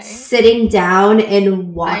sitting down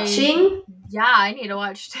and watching. I need to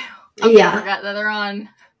watch too. I'm gonna forget that they're on.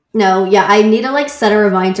 No, I need to like set a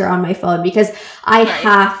reminder on my phone, because I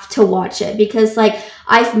have to watch it, because like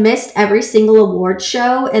I've missed every single award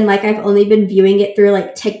show, and like I've only been viewing it through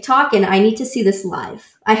like TikTok, and I need to see this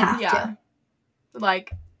live. I have to.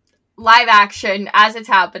 Like live action as it's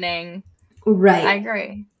happening. Right. I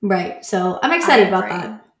agree. Right. So I'm excited about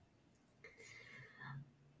that.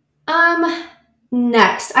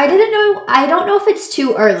 Next, I don't know if it's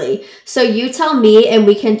too early. So you tell me, and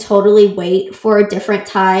we can totally wait for a different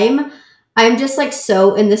time. I'm just like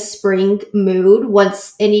so in the spring mood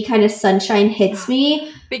once any kind of sunshine hits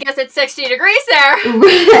me. Because it's 60 degrees there.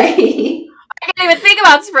 Right. I can't even think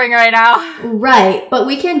about spring right now. Right. But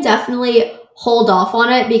we can definitely hold off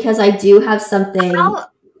on it, because I do have something. I was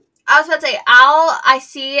about to say, I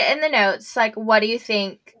see in the notes, like, what do you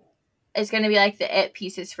think is going to be like the it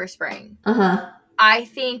pieces for spring? I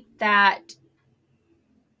think that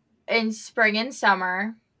in spring and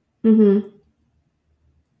summer,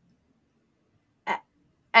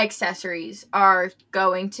 accessories are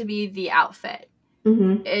going to be the outfit.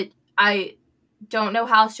 I don't know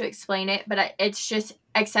how else to explain it, but it's just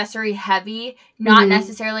accessory heavy, not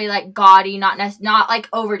necessarily like gaudy, not like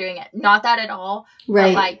overdoing it, not that at all.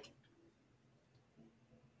 Right. But like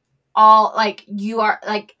all like you are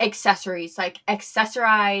like accessories, like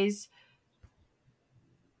accessorize.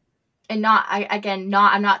 And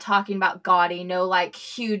I'm not talking about gaudy, no like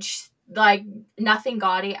huge, like nothing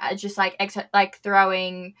gaudy, just like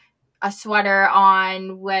throwing a sweater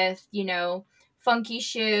on with, funky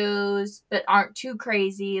shoes that aren't too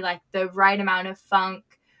crazy, like the right amount of funk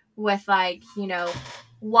with like, you know,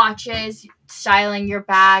 watches, styling your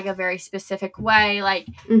bag a very specific way, like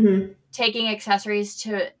taking accessories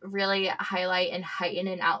to really highlight and heighten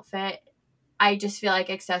an outfit. I just feel like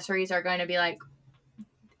accessories are going to be like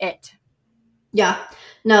it. Yeah.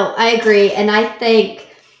 No, I agree. And I think,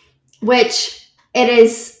 which it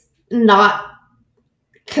is not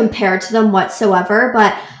compared to them whatsoever,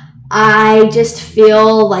 but I just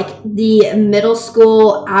feel like the middle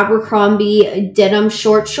school Abercrombie denim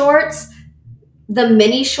shorts, the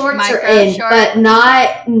mini shorts Micro are in, shorts. but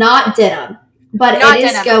not denim. But Not it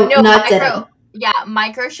is denim. not denim. Yeah,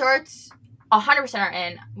 micro shorts 100% are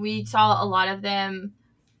in. We saw a lot of them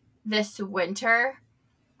this winter,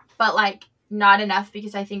 but like not enough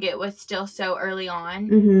because I think it was still so early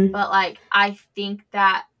on. But like I think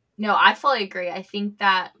that I fully agree. I think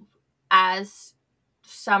that as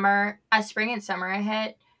spring and summer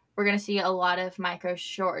hit, we're gonna see a lot of micro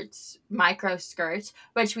shorts, micro skirts,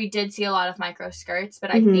 which we did see a lot of micro skirts,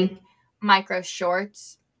 but I think micro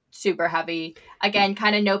shorts super heavy. Again,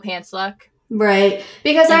 kind of no pants look. Right.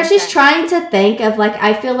 Because I was just trying to think of like,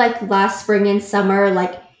 I feel like last spring and summer,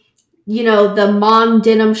 like, you know, the mom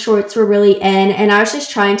denim shorts were really in. And I was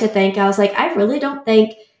just trying to think, I was like, I really don't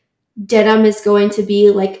think denim is going to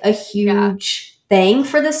be like a huge thing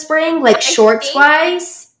for the spring, like shorts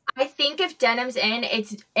wise. I think if denim's in,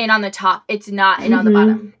 it's in on the top. It's not in on the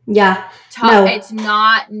bottom. Yeah. It's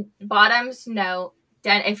not bottoms. No.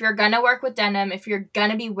 If you're going to work with denim, if you're going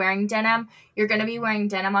to be wearing denim, you're going to be wearing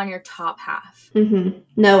denim on your top half.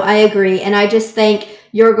 No, I agree. And I just think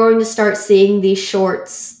you're going to start seeing these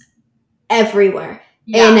shorts everywhere.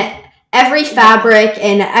 In every fabric,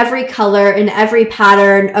 in every color, in every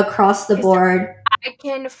pattern across the board. I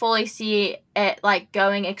can fully see it like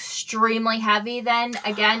going extremely heavy then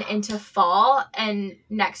again into fall and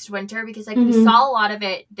next winter because like we saw a lot of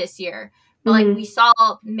it this year. But like we saw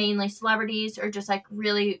mainly celebrities or just like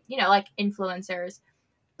really, you know, like influencers.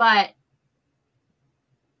 But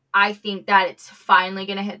I think that it's finally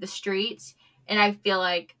going to hit the streets. And I feel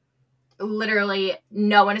like literally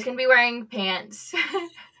no one is going to be wearing pants.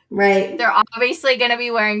 Right. They're obviously going to be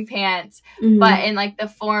wearing pants, but in like the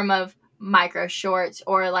form of micro shorts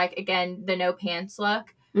or like, again, the no pants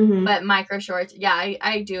look. But micro shorts, yeah,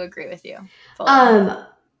 I do agree with you. Fully.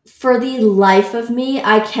 For the life of me,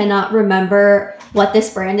 I cannot remember what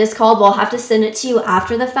this brand is called. We'll have to send it to you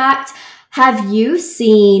after the fact. Have you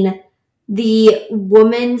seen the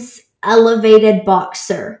woman's elevated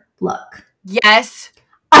boxer look? Yes.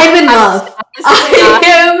 I'm in love. I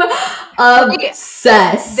am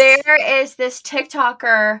obsessed. There is this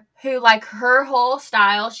TikToker who, like, her whole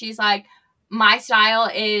style, she's like, my style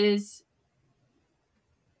is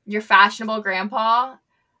your fashionable grandpa.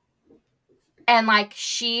 And, like,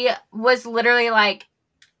 she was literally, like,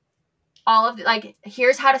 all of, like,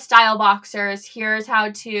 here's how to style boxers. Here's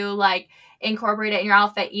how to, like, incorporate it in your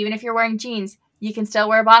outfit. Even if you're wearing jeans, you can still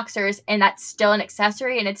wear boxers, and that's still an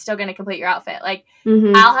accessory, and it's still going to complete your outfit. Like,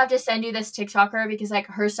 I'll have to send you this TikToker because, like,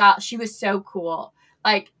 her style, she was so cool.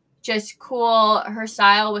 Like, just cool. Her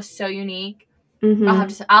style was so unique.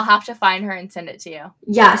 I'll have to find her and send it to you.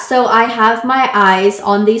 Yeah, so I have my eyes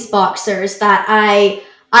on these boxers that I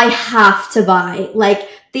have to buy. Like,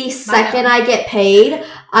 the second I get paid,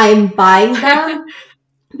 I'm buying them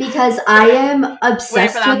because I am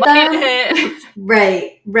obsessed with them.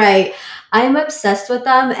 Right. I am obsessed with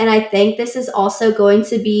them, and I think this is also going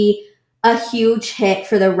to be a huge hit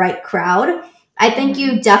for the right crowd. I think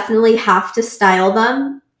you definitely have to style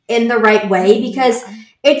them in the right way because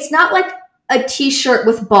it's not like a t-shirt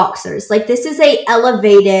with boxers. Like, this is a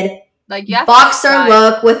elevated boxer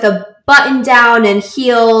look with a button down and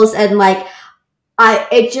heels, and like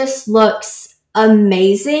it just looks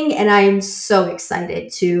amazing, and I am so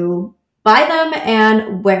excited to buy them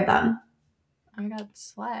and wear them. Oh my god,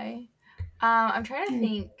 slay. I'm trying to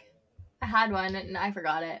think. I had one and I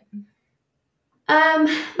forgot it.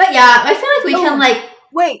 But yeah, I feel like we can like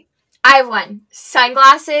wait. I have one.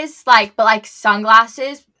 Sunglasses, but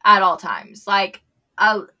sunglasses at all times. Like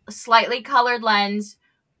a slightly colored lens.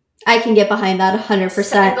 I can get behind that 100%.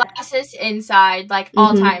 Sunglasses inside, like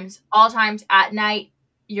all times. All times at night,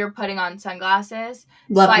 you're putting on sunglasses.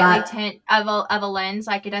 Love slightly that. tint of a lens.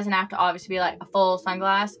 Like, it doesn't have to obviously be like a full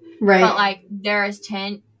sunglass. Right. But like there is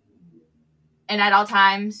tint and at all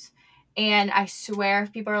times. And I swear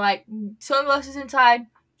if people are like, sunglasses inside,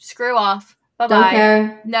 screw off. Bye-bye. Don't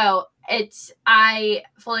care. No, I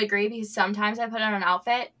fully agree because sometimes I put on an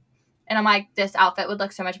outfit and I'm like, this outfit would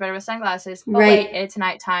look so much better with sunglasses. But wait, it's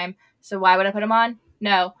nighttime. So why would I put them on?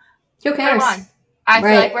 No. Who cares? Put them on. I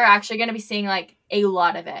feel like we're actually going to be seeing like a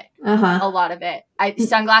lot of it. A lot of it.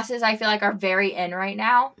 Sunglasses I feel like are very in right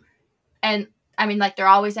now. and I mean, like, they're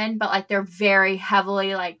always in, but, like, they're very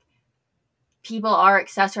heavily, like, people are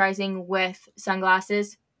accessorizing with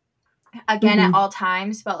sunglasses, again, at all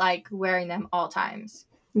times, but, like, wearing them all times.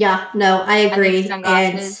 Yeah, no, I agree. I think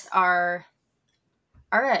sunglasses are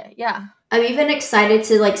it, yeah. I'm even excited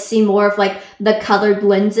to, like, see more of, like, the colored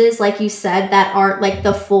lenses, like you said, that aren't, like,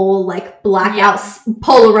 the full, like, blackout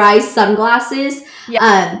polarized sunglasses.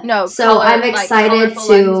 No, so I'm excited like,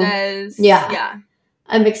 to lenses. Yeah.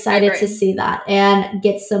 I'm excited to see that and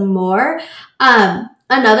get some more.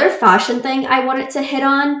 Another fashion thing I wanted to hit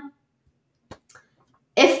on,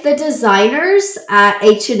 if the designers at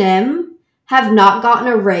H&M have not gotten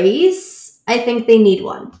a raise, I think they need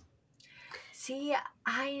one. See,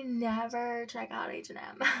 I never check out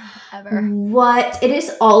H&M ever. What? It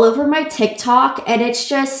is all over my TikTok, and it's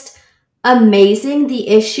just amazing. The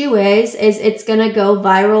issue is it's gonna go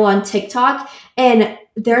viral on TikTok, and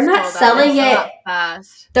they're not selling it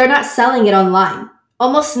fast. They're not selling it online.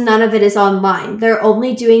 Almost none of it is online. They're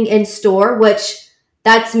only doing in store, which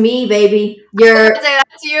that's me, baby. You're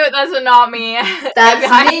that's you. That's not me.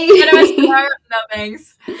 That's me. No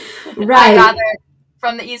thanks. Right. I got it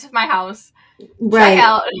from the east of my house. Right. Check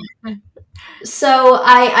out. So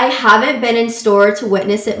I haven't been in store to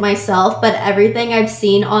witness it myself, but everything I've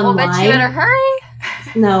seen online. Well, but you better hurry.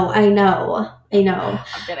 No, I know. I'm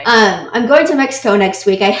kidding. I'm going to Mexico next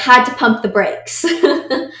week. I had to pump the brakes.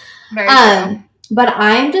 Very true. But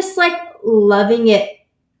I'm just like loving it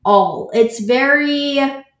all. It's very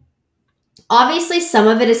obviously some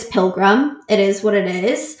of it is pilgrim. It is what it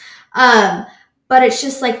is. But it's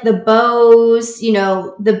just like the bows, you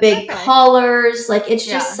know, the big collars. Like it's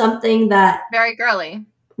just something that very girly.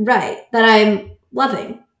 Right. That I'm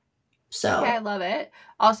loving. So okay, I love it.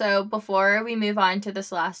 Also, before we move on to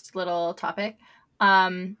this last little topic,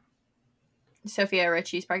 Sofia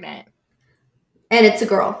Richie's pregnant. And it's a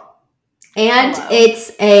girl. And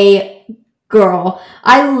it's a girl.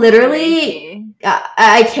 I literally,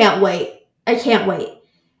 I can't wait. I can't wait.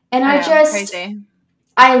 And crazy.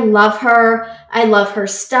 I love her. I love her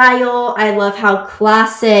style. I love how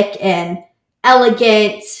classic and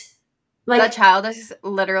elegant. Like that child is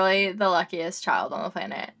literally the luckiest child on the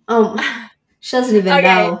planet. She doesn't even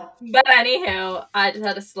know. But anywho, I just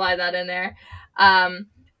had to slide that in there.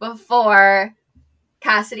 Before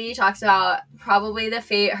Kassidy talks about probably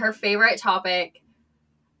her favorite topic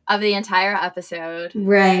of the entire episode.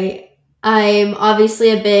 Right. I'm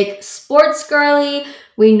obviously a big sports girly.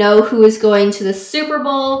 We know who is going to the Super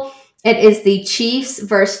Bowl. It is the Chiefs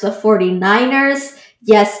versus the 49ers.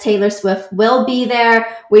 Yes, Taylor Swift will be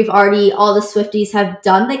there. All the Swifties have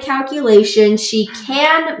done the calculation. She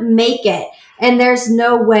can make it. And there's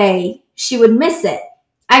no way she would miss it.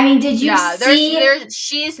 I mean, did you see?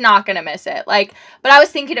 She's not going to miss it. Like, but I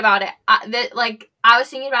was thinking about it. I was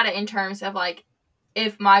thinking about it in terms of, like,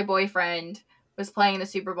 if my boyfriend was playing the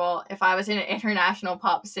Super Bowl, if I was an international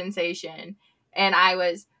pop sensation and I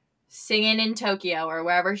was singing in Tokyo or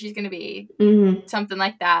wherever she's going to be, something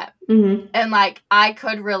like that. Mm-hmm. And, like, I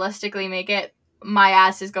could realistically make it. My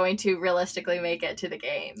ass is going to realistically make it to the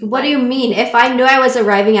game. What do you mean? If I knew I was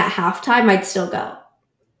arriving at halftime, I'd still go.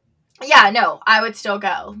 Yeah, no, I would still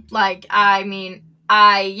go. Like, I mean,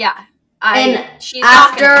 she's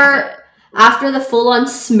after the full-on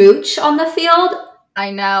smooch on the field. I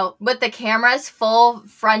know. With the cameras full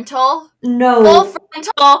frontal. No. Full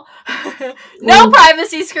frontal. No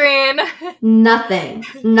privacy screen. Nothing.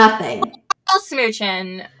 Full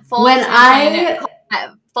smooching.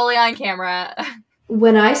 Fully on camera.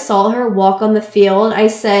 When I saw her walk on the field, I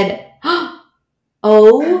said,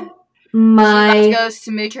 oh my. She's about to go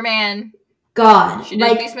smooch her man. God. She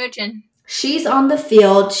did be smooching. She's on the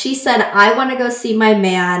field. She said, I want to go see my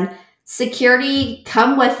man. Security,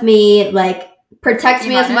 come with me. Like, protect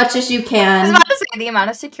me as much as you can. I was about to say, the amount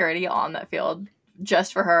of security on that field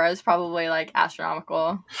just for her is probably, like,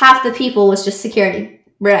 astronomical. Half the people was just security.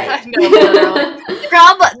 Right. No, literally.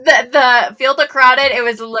 The field looked crowded. It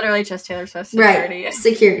was literally just Taylor Swift security. Right.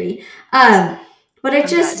 Security. But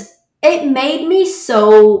it made me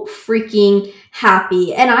so freaking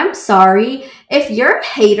happy. And I'm sorry, if you're a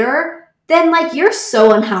hater, then, like, you're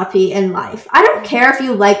so unhappy in life. I don't care if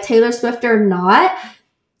you like Taylor Swift or not.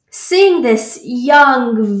 Seeing this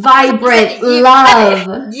young, vibrant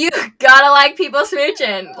love. You gotta like people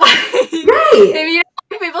smooching. Right. If you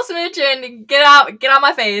don't like people smooching, get out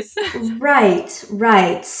my face.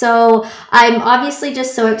 Right. So I'm obviously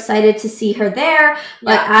just so excited to see her there.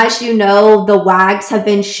 But as you know, the WAGs have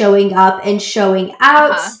been showing up and showing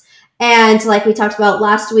out. And like we talked about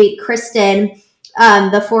last week, Kristen,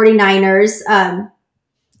 the 49ers,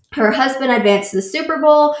 her husband advanced to the Super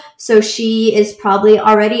Bowl, so she is probably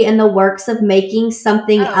already in the works of making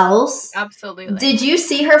something else. Absolutely. Did you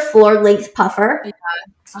see her floor-length puffer? Yeah.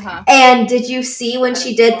 Uh-huh. And did you see when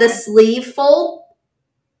she did the sleeve fold?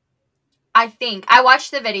 I think. I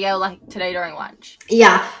watched the video like today during lunch.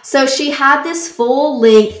 Yeah. So she had this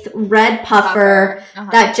full-length red puffer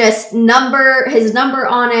that just his number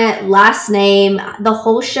on it, last name, the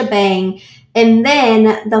whole shebang. And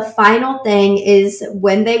then the final thing is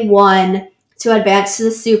when they won to advance to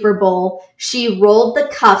the Super Bowl, she rolled the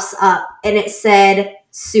cuffs up and it said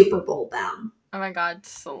Super Bowl bound. Oh my God,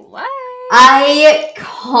 slay.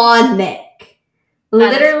 Iconic.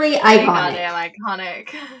 Literally iconic. Goddamn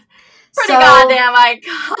iconic. Pretty goddamn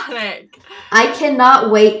iconic. I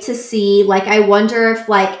cannot wait to see, like, I wonder if,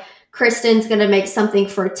 like, Kristen's going to make something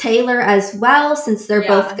for Taylor as well, since they're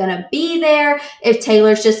both going to be there. If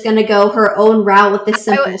Taylor's just going to go her own route with this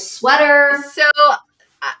simple sweater. So,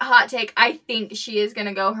 hot take, I think she is going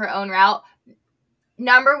to go her own route.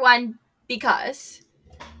 Number one, because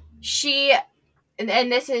she,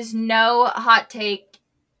 and this is no hot take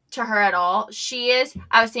to her at all,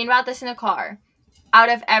 I was thinking about this in the car. Out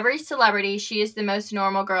of every celebrity, she is the most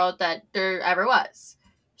normal girl that there ever was.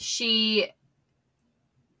 She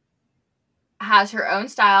has her own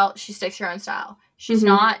style. She sticks to her own style. She's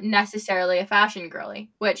not necessarily a fashion girly,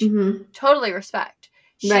 which totally respect.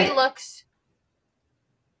 She looks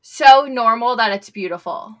so normal that it's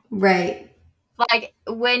beautiful. Right. Like,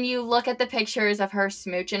 when you look at the pictures of her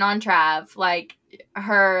smooching on Trav, like,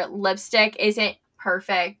 her lipstick isn't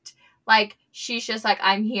perfect. Like, she's just like,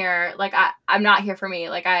 I'm here. Like, I'm not here for me.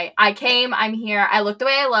 Like, I came, I'm here. I look the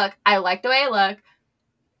way I look. I like the way I look.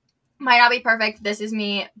 Might not be perfect. This is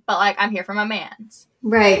me. But, like, I'm here for my mans.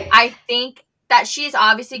 Right. I think that she's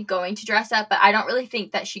obviously going to dress up, but I don't really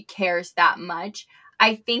think that she cares that much.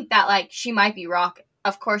 I think that, like, she might be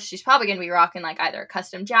of course, she's probably going to be rocking, like, either a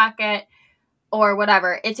custom jacket or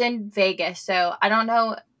whatever. It's in Vegas, so I don't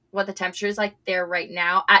know what the temperature is like there right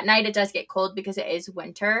now. At night, it does get cold because it is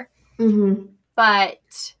winter.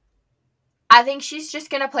 But I think she's just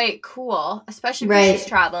going to play it cool, especially because she's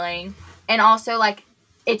traveling. And also, like,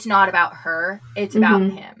 it's not about her. It's about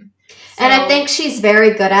him. So, and I think she's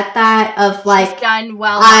very good at that of, like, she's done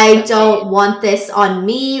well. I don't want this on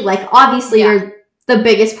me. Like, obviously, you're the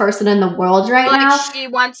biggest person in the world now. She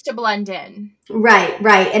wants to blend in. Right.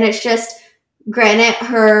 And it's just, granted,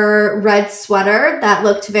 her red sweater that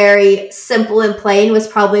looked very simple and plain was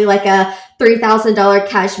probably like a $3,000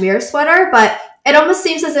 cashmere sweater, but it almost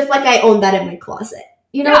seems as if, like, I own that in my closet.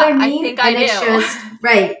 You know what I mean? I think I do. It's just,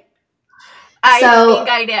 right. I think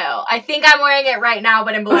I do. I think I'm wearing it right now,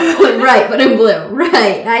 but in blue. Right, but in blue.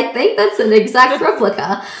 Right. I think that's an exact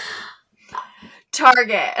replica.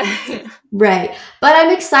 Target. Right. But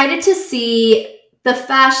I'm excited to see the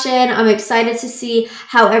fashion. I'm excited to see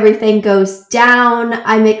how everything goes down.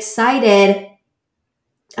 I'm excited.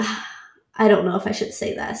 I don't know if I should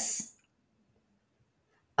say this.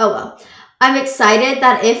 Oh, well. I'm excited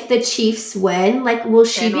that if the Chiefs win, like, will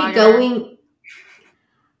she be going...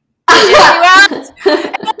 Disney World?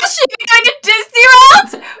 Will she be going to Disney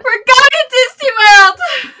World? We're going to Disney World!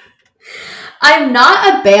 I'm not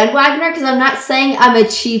a bandwagoner because I'm not saying I'm a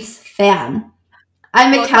Chiefs fan.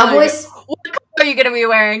 I'm a Cowboys... What color are you going to be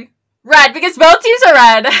wearing? Red, because both teams are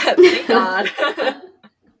red. Thank God.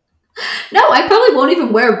 No, I probably won't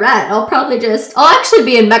even wear red. I'll actually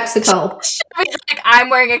be in Mexico. Should be like, I'm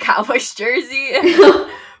wearing a Cowboys jersey.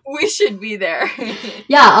 We should be there.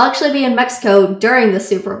 Yeah, I'll actually be in Mexico during the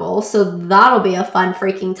Super Bowl, so that'll be a fun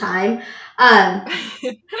freaking time. But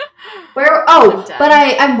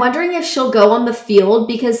I'm wondering if she'll go on the field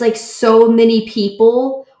because, like, so many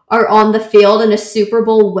people are on the field in a Super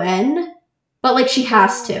Bowl win, but, like, she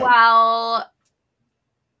has to. Well,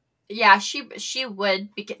 yeah, she would,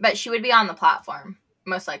 but she would be on the platform,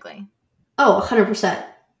 most likely. Oh, 100%.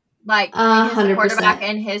 Like, because 100%. The quarterback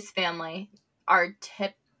and his family are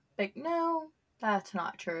no, that's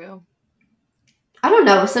not true. I don't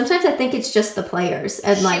know. Sometimes I think it's just the players.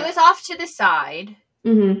 And she was off to the side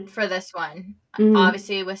for this one,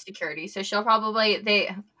 obviously with security. So she'll probably,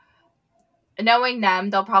 knowing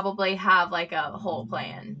them, they'll probably have, like, a whole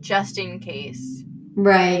plan just in case.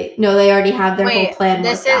 Right. No, they already have their whole plan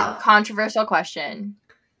this worked out. Is a controversial question.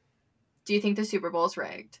 Do you think the Super Bowl is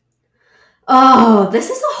rigged? Oh,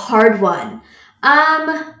 this is a hard one.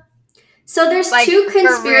 So there's, like, two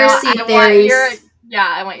conspiracy theories.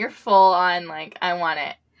 I want your full on, like, I want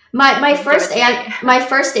it. My first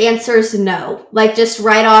answer is no. Like, just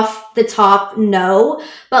right off the top, no.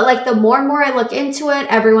 But, like, the more and more I look into it,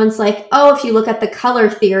 everyone's like, oh, if you look at the color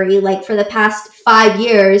theory, like, for the past 5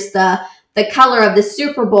 years, the the color of the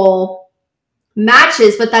Super Bowl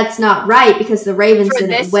matches, but that's not right because the Ravens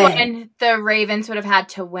didn't win. One, the Ravens would have had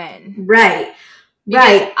to win. Right. Because,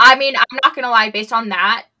 right. I mean, I'm not going to lie, based on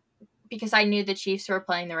that, because I knew the Chiefs were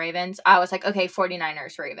playing the Ravens, I was like, okay,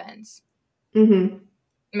 49ers, Ravens. Mm-hmm.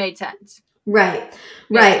 Made sense. Right.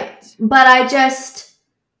 Made right. sense. But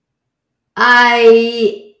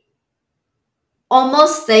I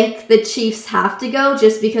almost think the Chiefs have to go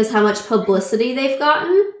just because how much publicity they've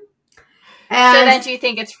gotten. And so then do you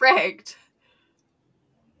think it's rigged?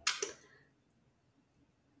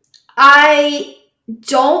 I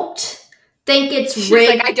don't think it's She's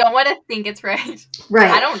rigged. Like, I don't want to think it's rigged.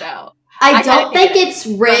 Right. I don't know. I don't think it's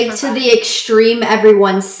rigged to the extreme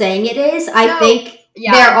everyone's saying it is. I think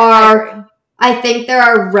there are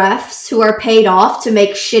refs who are paid off to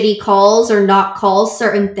make shitty calls or not call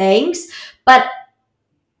certain things. But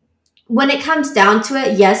when it comes down to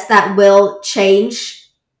it, yes, that will change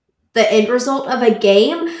the end result of a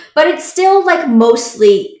game, but it's still like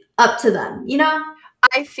mostly up to them, you know?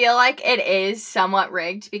 I feel like it is somewhat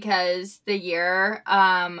rigged because the year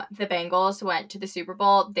the Bengals went to the Super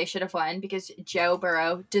Bowl, they should have won because Joe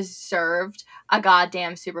Burrow deserved a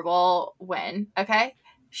goddamn Super Bowl win. Okay,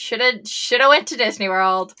 should have went to Disney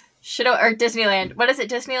World, or Disneyland. What is it,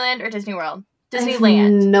 Disneyland or Disney World?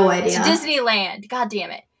 Disneyland. No idea. It's Disneyland. God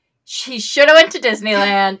damn it. She should have went to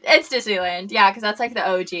Disneyland. It's Disneyland. Yeah, because that's like the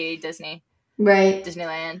OG Disney. Right.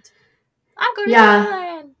 Disneyland. I'm going to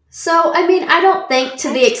Disneyland. So, I mean, I don't think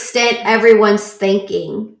to the extent everyone's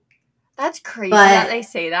thinking. That's crazy that they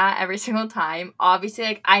say that every single time. Obviously,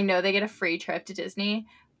 like, I know they get a free trip to Disney,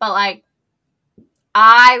 but, like,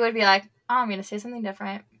 I would be like, oh, I'm going to say something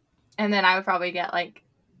different. And then I would probably get, like,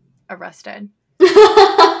 arrested.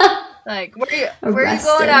 Like, where are you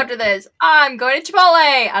going after this? I'm going to Chipotle.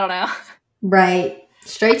 I don't know. Right.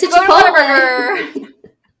 Straight to Chipotle.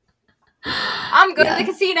 I'm going to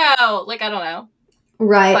the casino. Like, I don't know.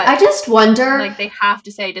 Right. But I just wonder. Like, they have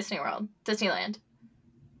to say Disneyland.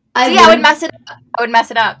 I would mess it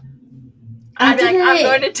up. I'd be like, I'm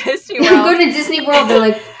going to Disney World. I'm going to Disney World. They're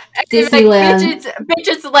like, Disneyland. Like,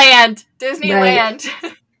 bitches land. Disneyland.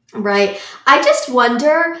 Right. I just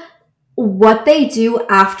wonder what they do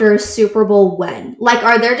after a Super Bowl win. Like,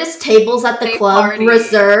 are there just tables at the club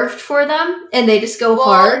reserved for them and they just go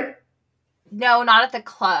hard? No, not at the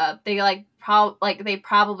club. They they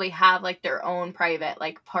probably have like their own private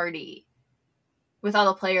like party with all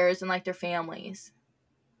the players and like their families.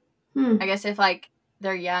 I guess if like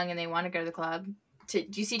they're young and they want to go to the club. Do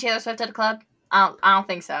you see Taylor Swift at a club? I don't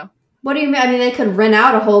think so. What do you mean? I mean, they could rent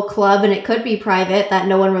out a whole club and it could be private that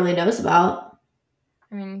no one really knows about.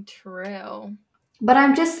 I mean, true. But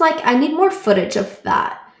I'm just like, I need more footage of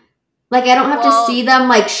that. Like, I don't have to see them,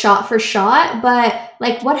 like, shot for shot, but,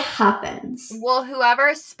 like, what happens? Well, whoever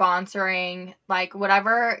is sponsoring, like,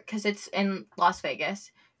 whatever, because it's in Las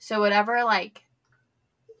Vegas, so whatever, like,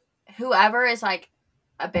 whoever is, like,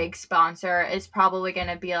 a big sponsor is probably going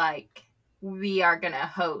to be, like, we are going to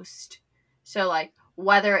host. So, like,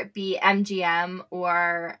 whether it be MGM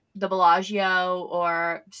or the Bellagio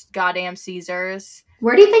or goddamn Caesars.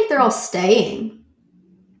 Where do you think they're all staying?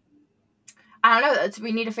 I don't know.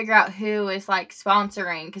 We need to figure out who is like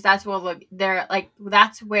sponsoring because that's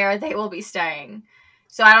where they will be staying.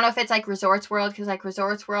 So I don't know if it's like Resorts World because like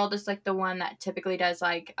Resorts World is like the one that typically does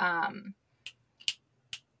like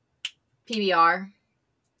PBR.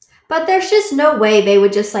 But there's just no way they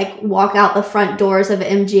would just like walk out the front doors of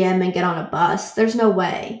MGM and get on a bus. There's no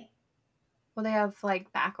way. Well, they have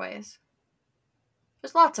like back ways.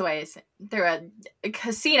 There's lots of ways through a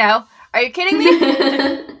casino. Are you kidding me?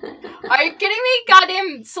 Are you kidding me?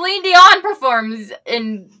 Goddamn Celine Dion performs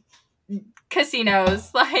in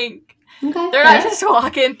casinos. Like, they're not just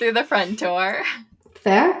walking through the front door.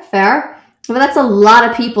 Fair. But that's a lot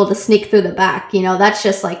of people to sneak through the back. You know, that's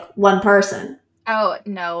just like one person. Oh,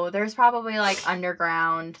 no. There's probably like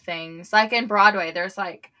underground things. Like in Broadway, there's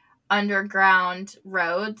like underground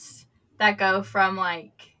roads that go from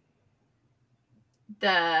like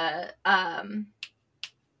the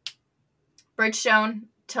Bridgestone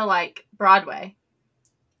to like Broadway.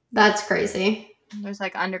 That's crazy. There's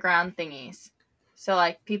like underground thingies. So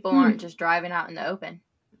like people aren't just driving out in the open.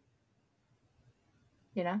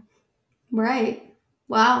 You know? Right.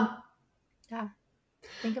 Wow. Yeah.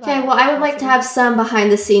 Think about okay, well, I would like to have some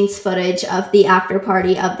behind the scenes footage of the after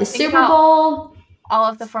party of the Super Bowl. All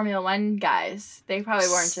of the Formula One guys. They probably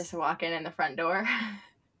weren't just walking in the front door.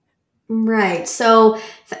 Right. So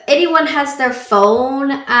if anyone has their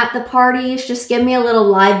phone at the parties, just give me a little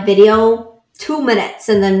live video, 2 minutes,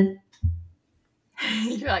 and then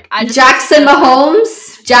you're like, Jackson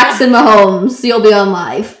Mahomes, you'll be on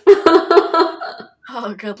live.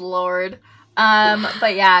 Oh, good Lord.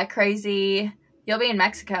 But yeah, crazy. You'll be in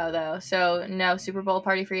Mexico though, so no Super Bowl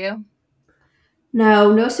party for you?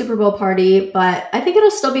 No Super Bowl party, but I think it'll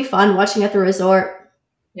still be fun watching at the resort.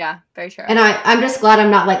 Yeah, very true. And I'm just glad I'm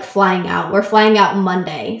not like flying out. We're flying out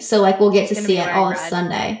Monday, so like we'll get to see it all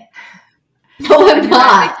Sunday. No, I'm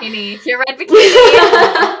not. Your red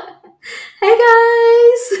bikini. Hey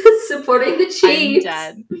guys, supporting the Chiefs.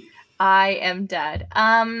 I am dead.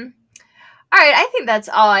 All right, I think that's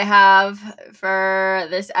all I have for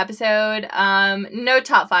this episode. No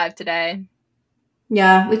top 5 today.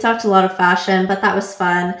 Yeah, we talked a lot of fashion, but that was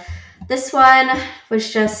fun. This one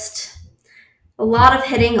was just a lot of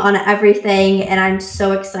hitting on everything, and I'm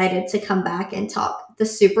so excited to come back and talk the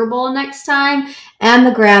Super Bowl next time and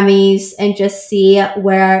the Grammys and just see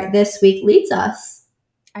where this week leads us.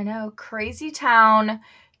 I know, crazy town,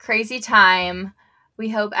 crazy time. We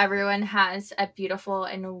hope everyone has a beautiful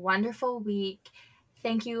and wonderful week.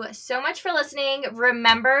 Thank you so much for listening.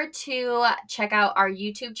 Remember to check out our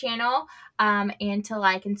YouTube channel and to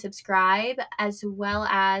like and subscribe, as well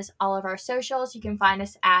as all of our socials. You can find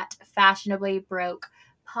us at Fashionably Broke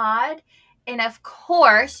Pod. And of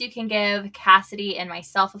course, you can give Kassidy and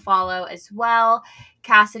myself a follow as well.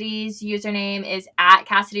 Kassidy's username is at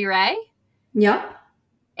Kassidy Ray. Yep.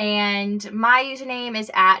 And my username is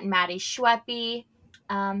at Maddy Schweppy.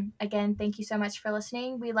 Again, thank you so much for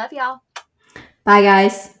listening. We love y'all. Bye,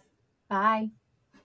 guys. Bye.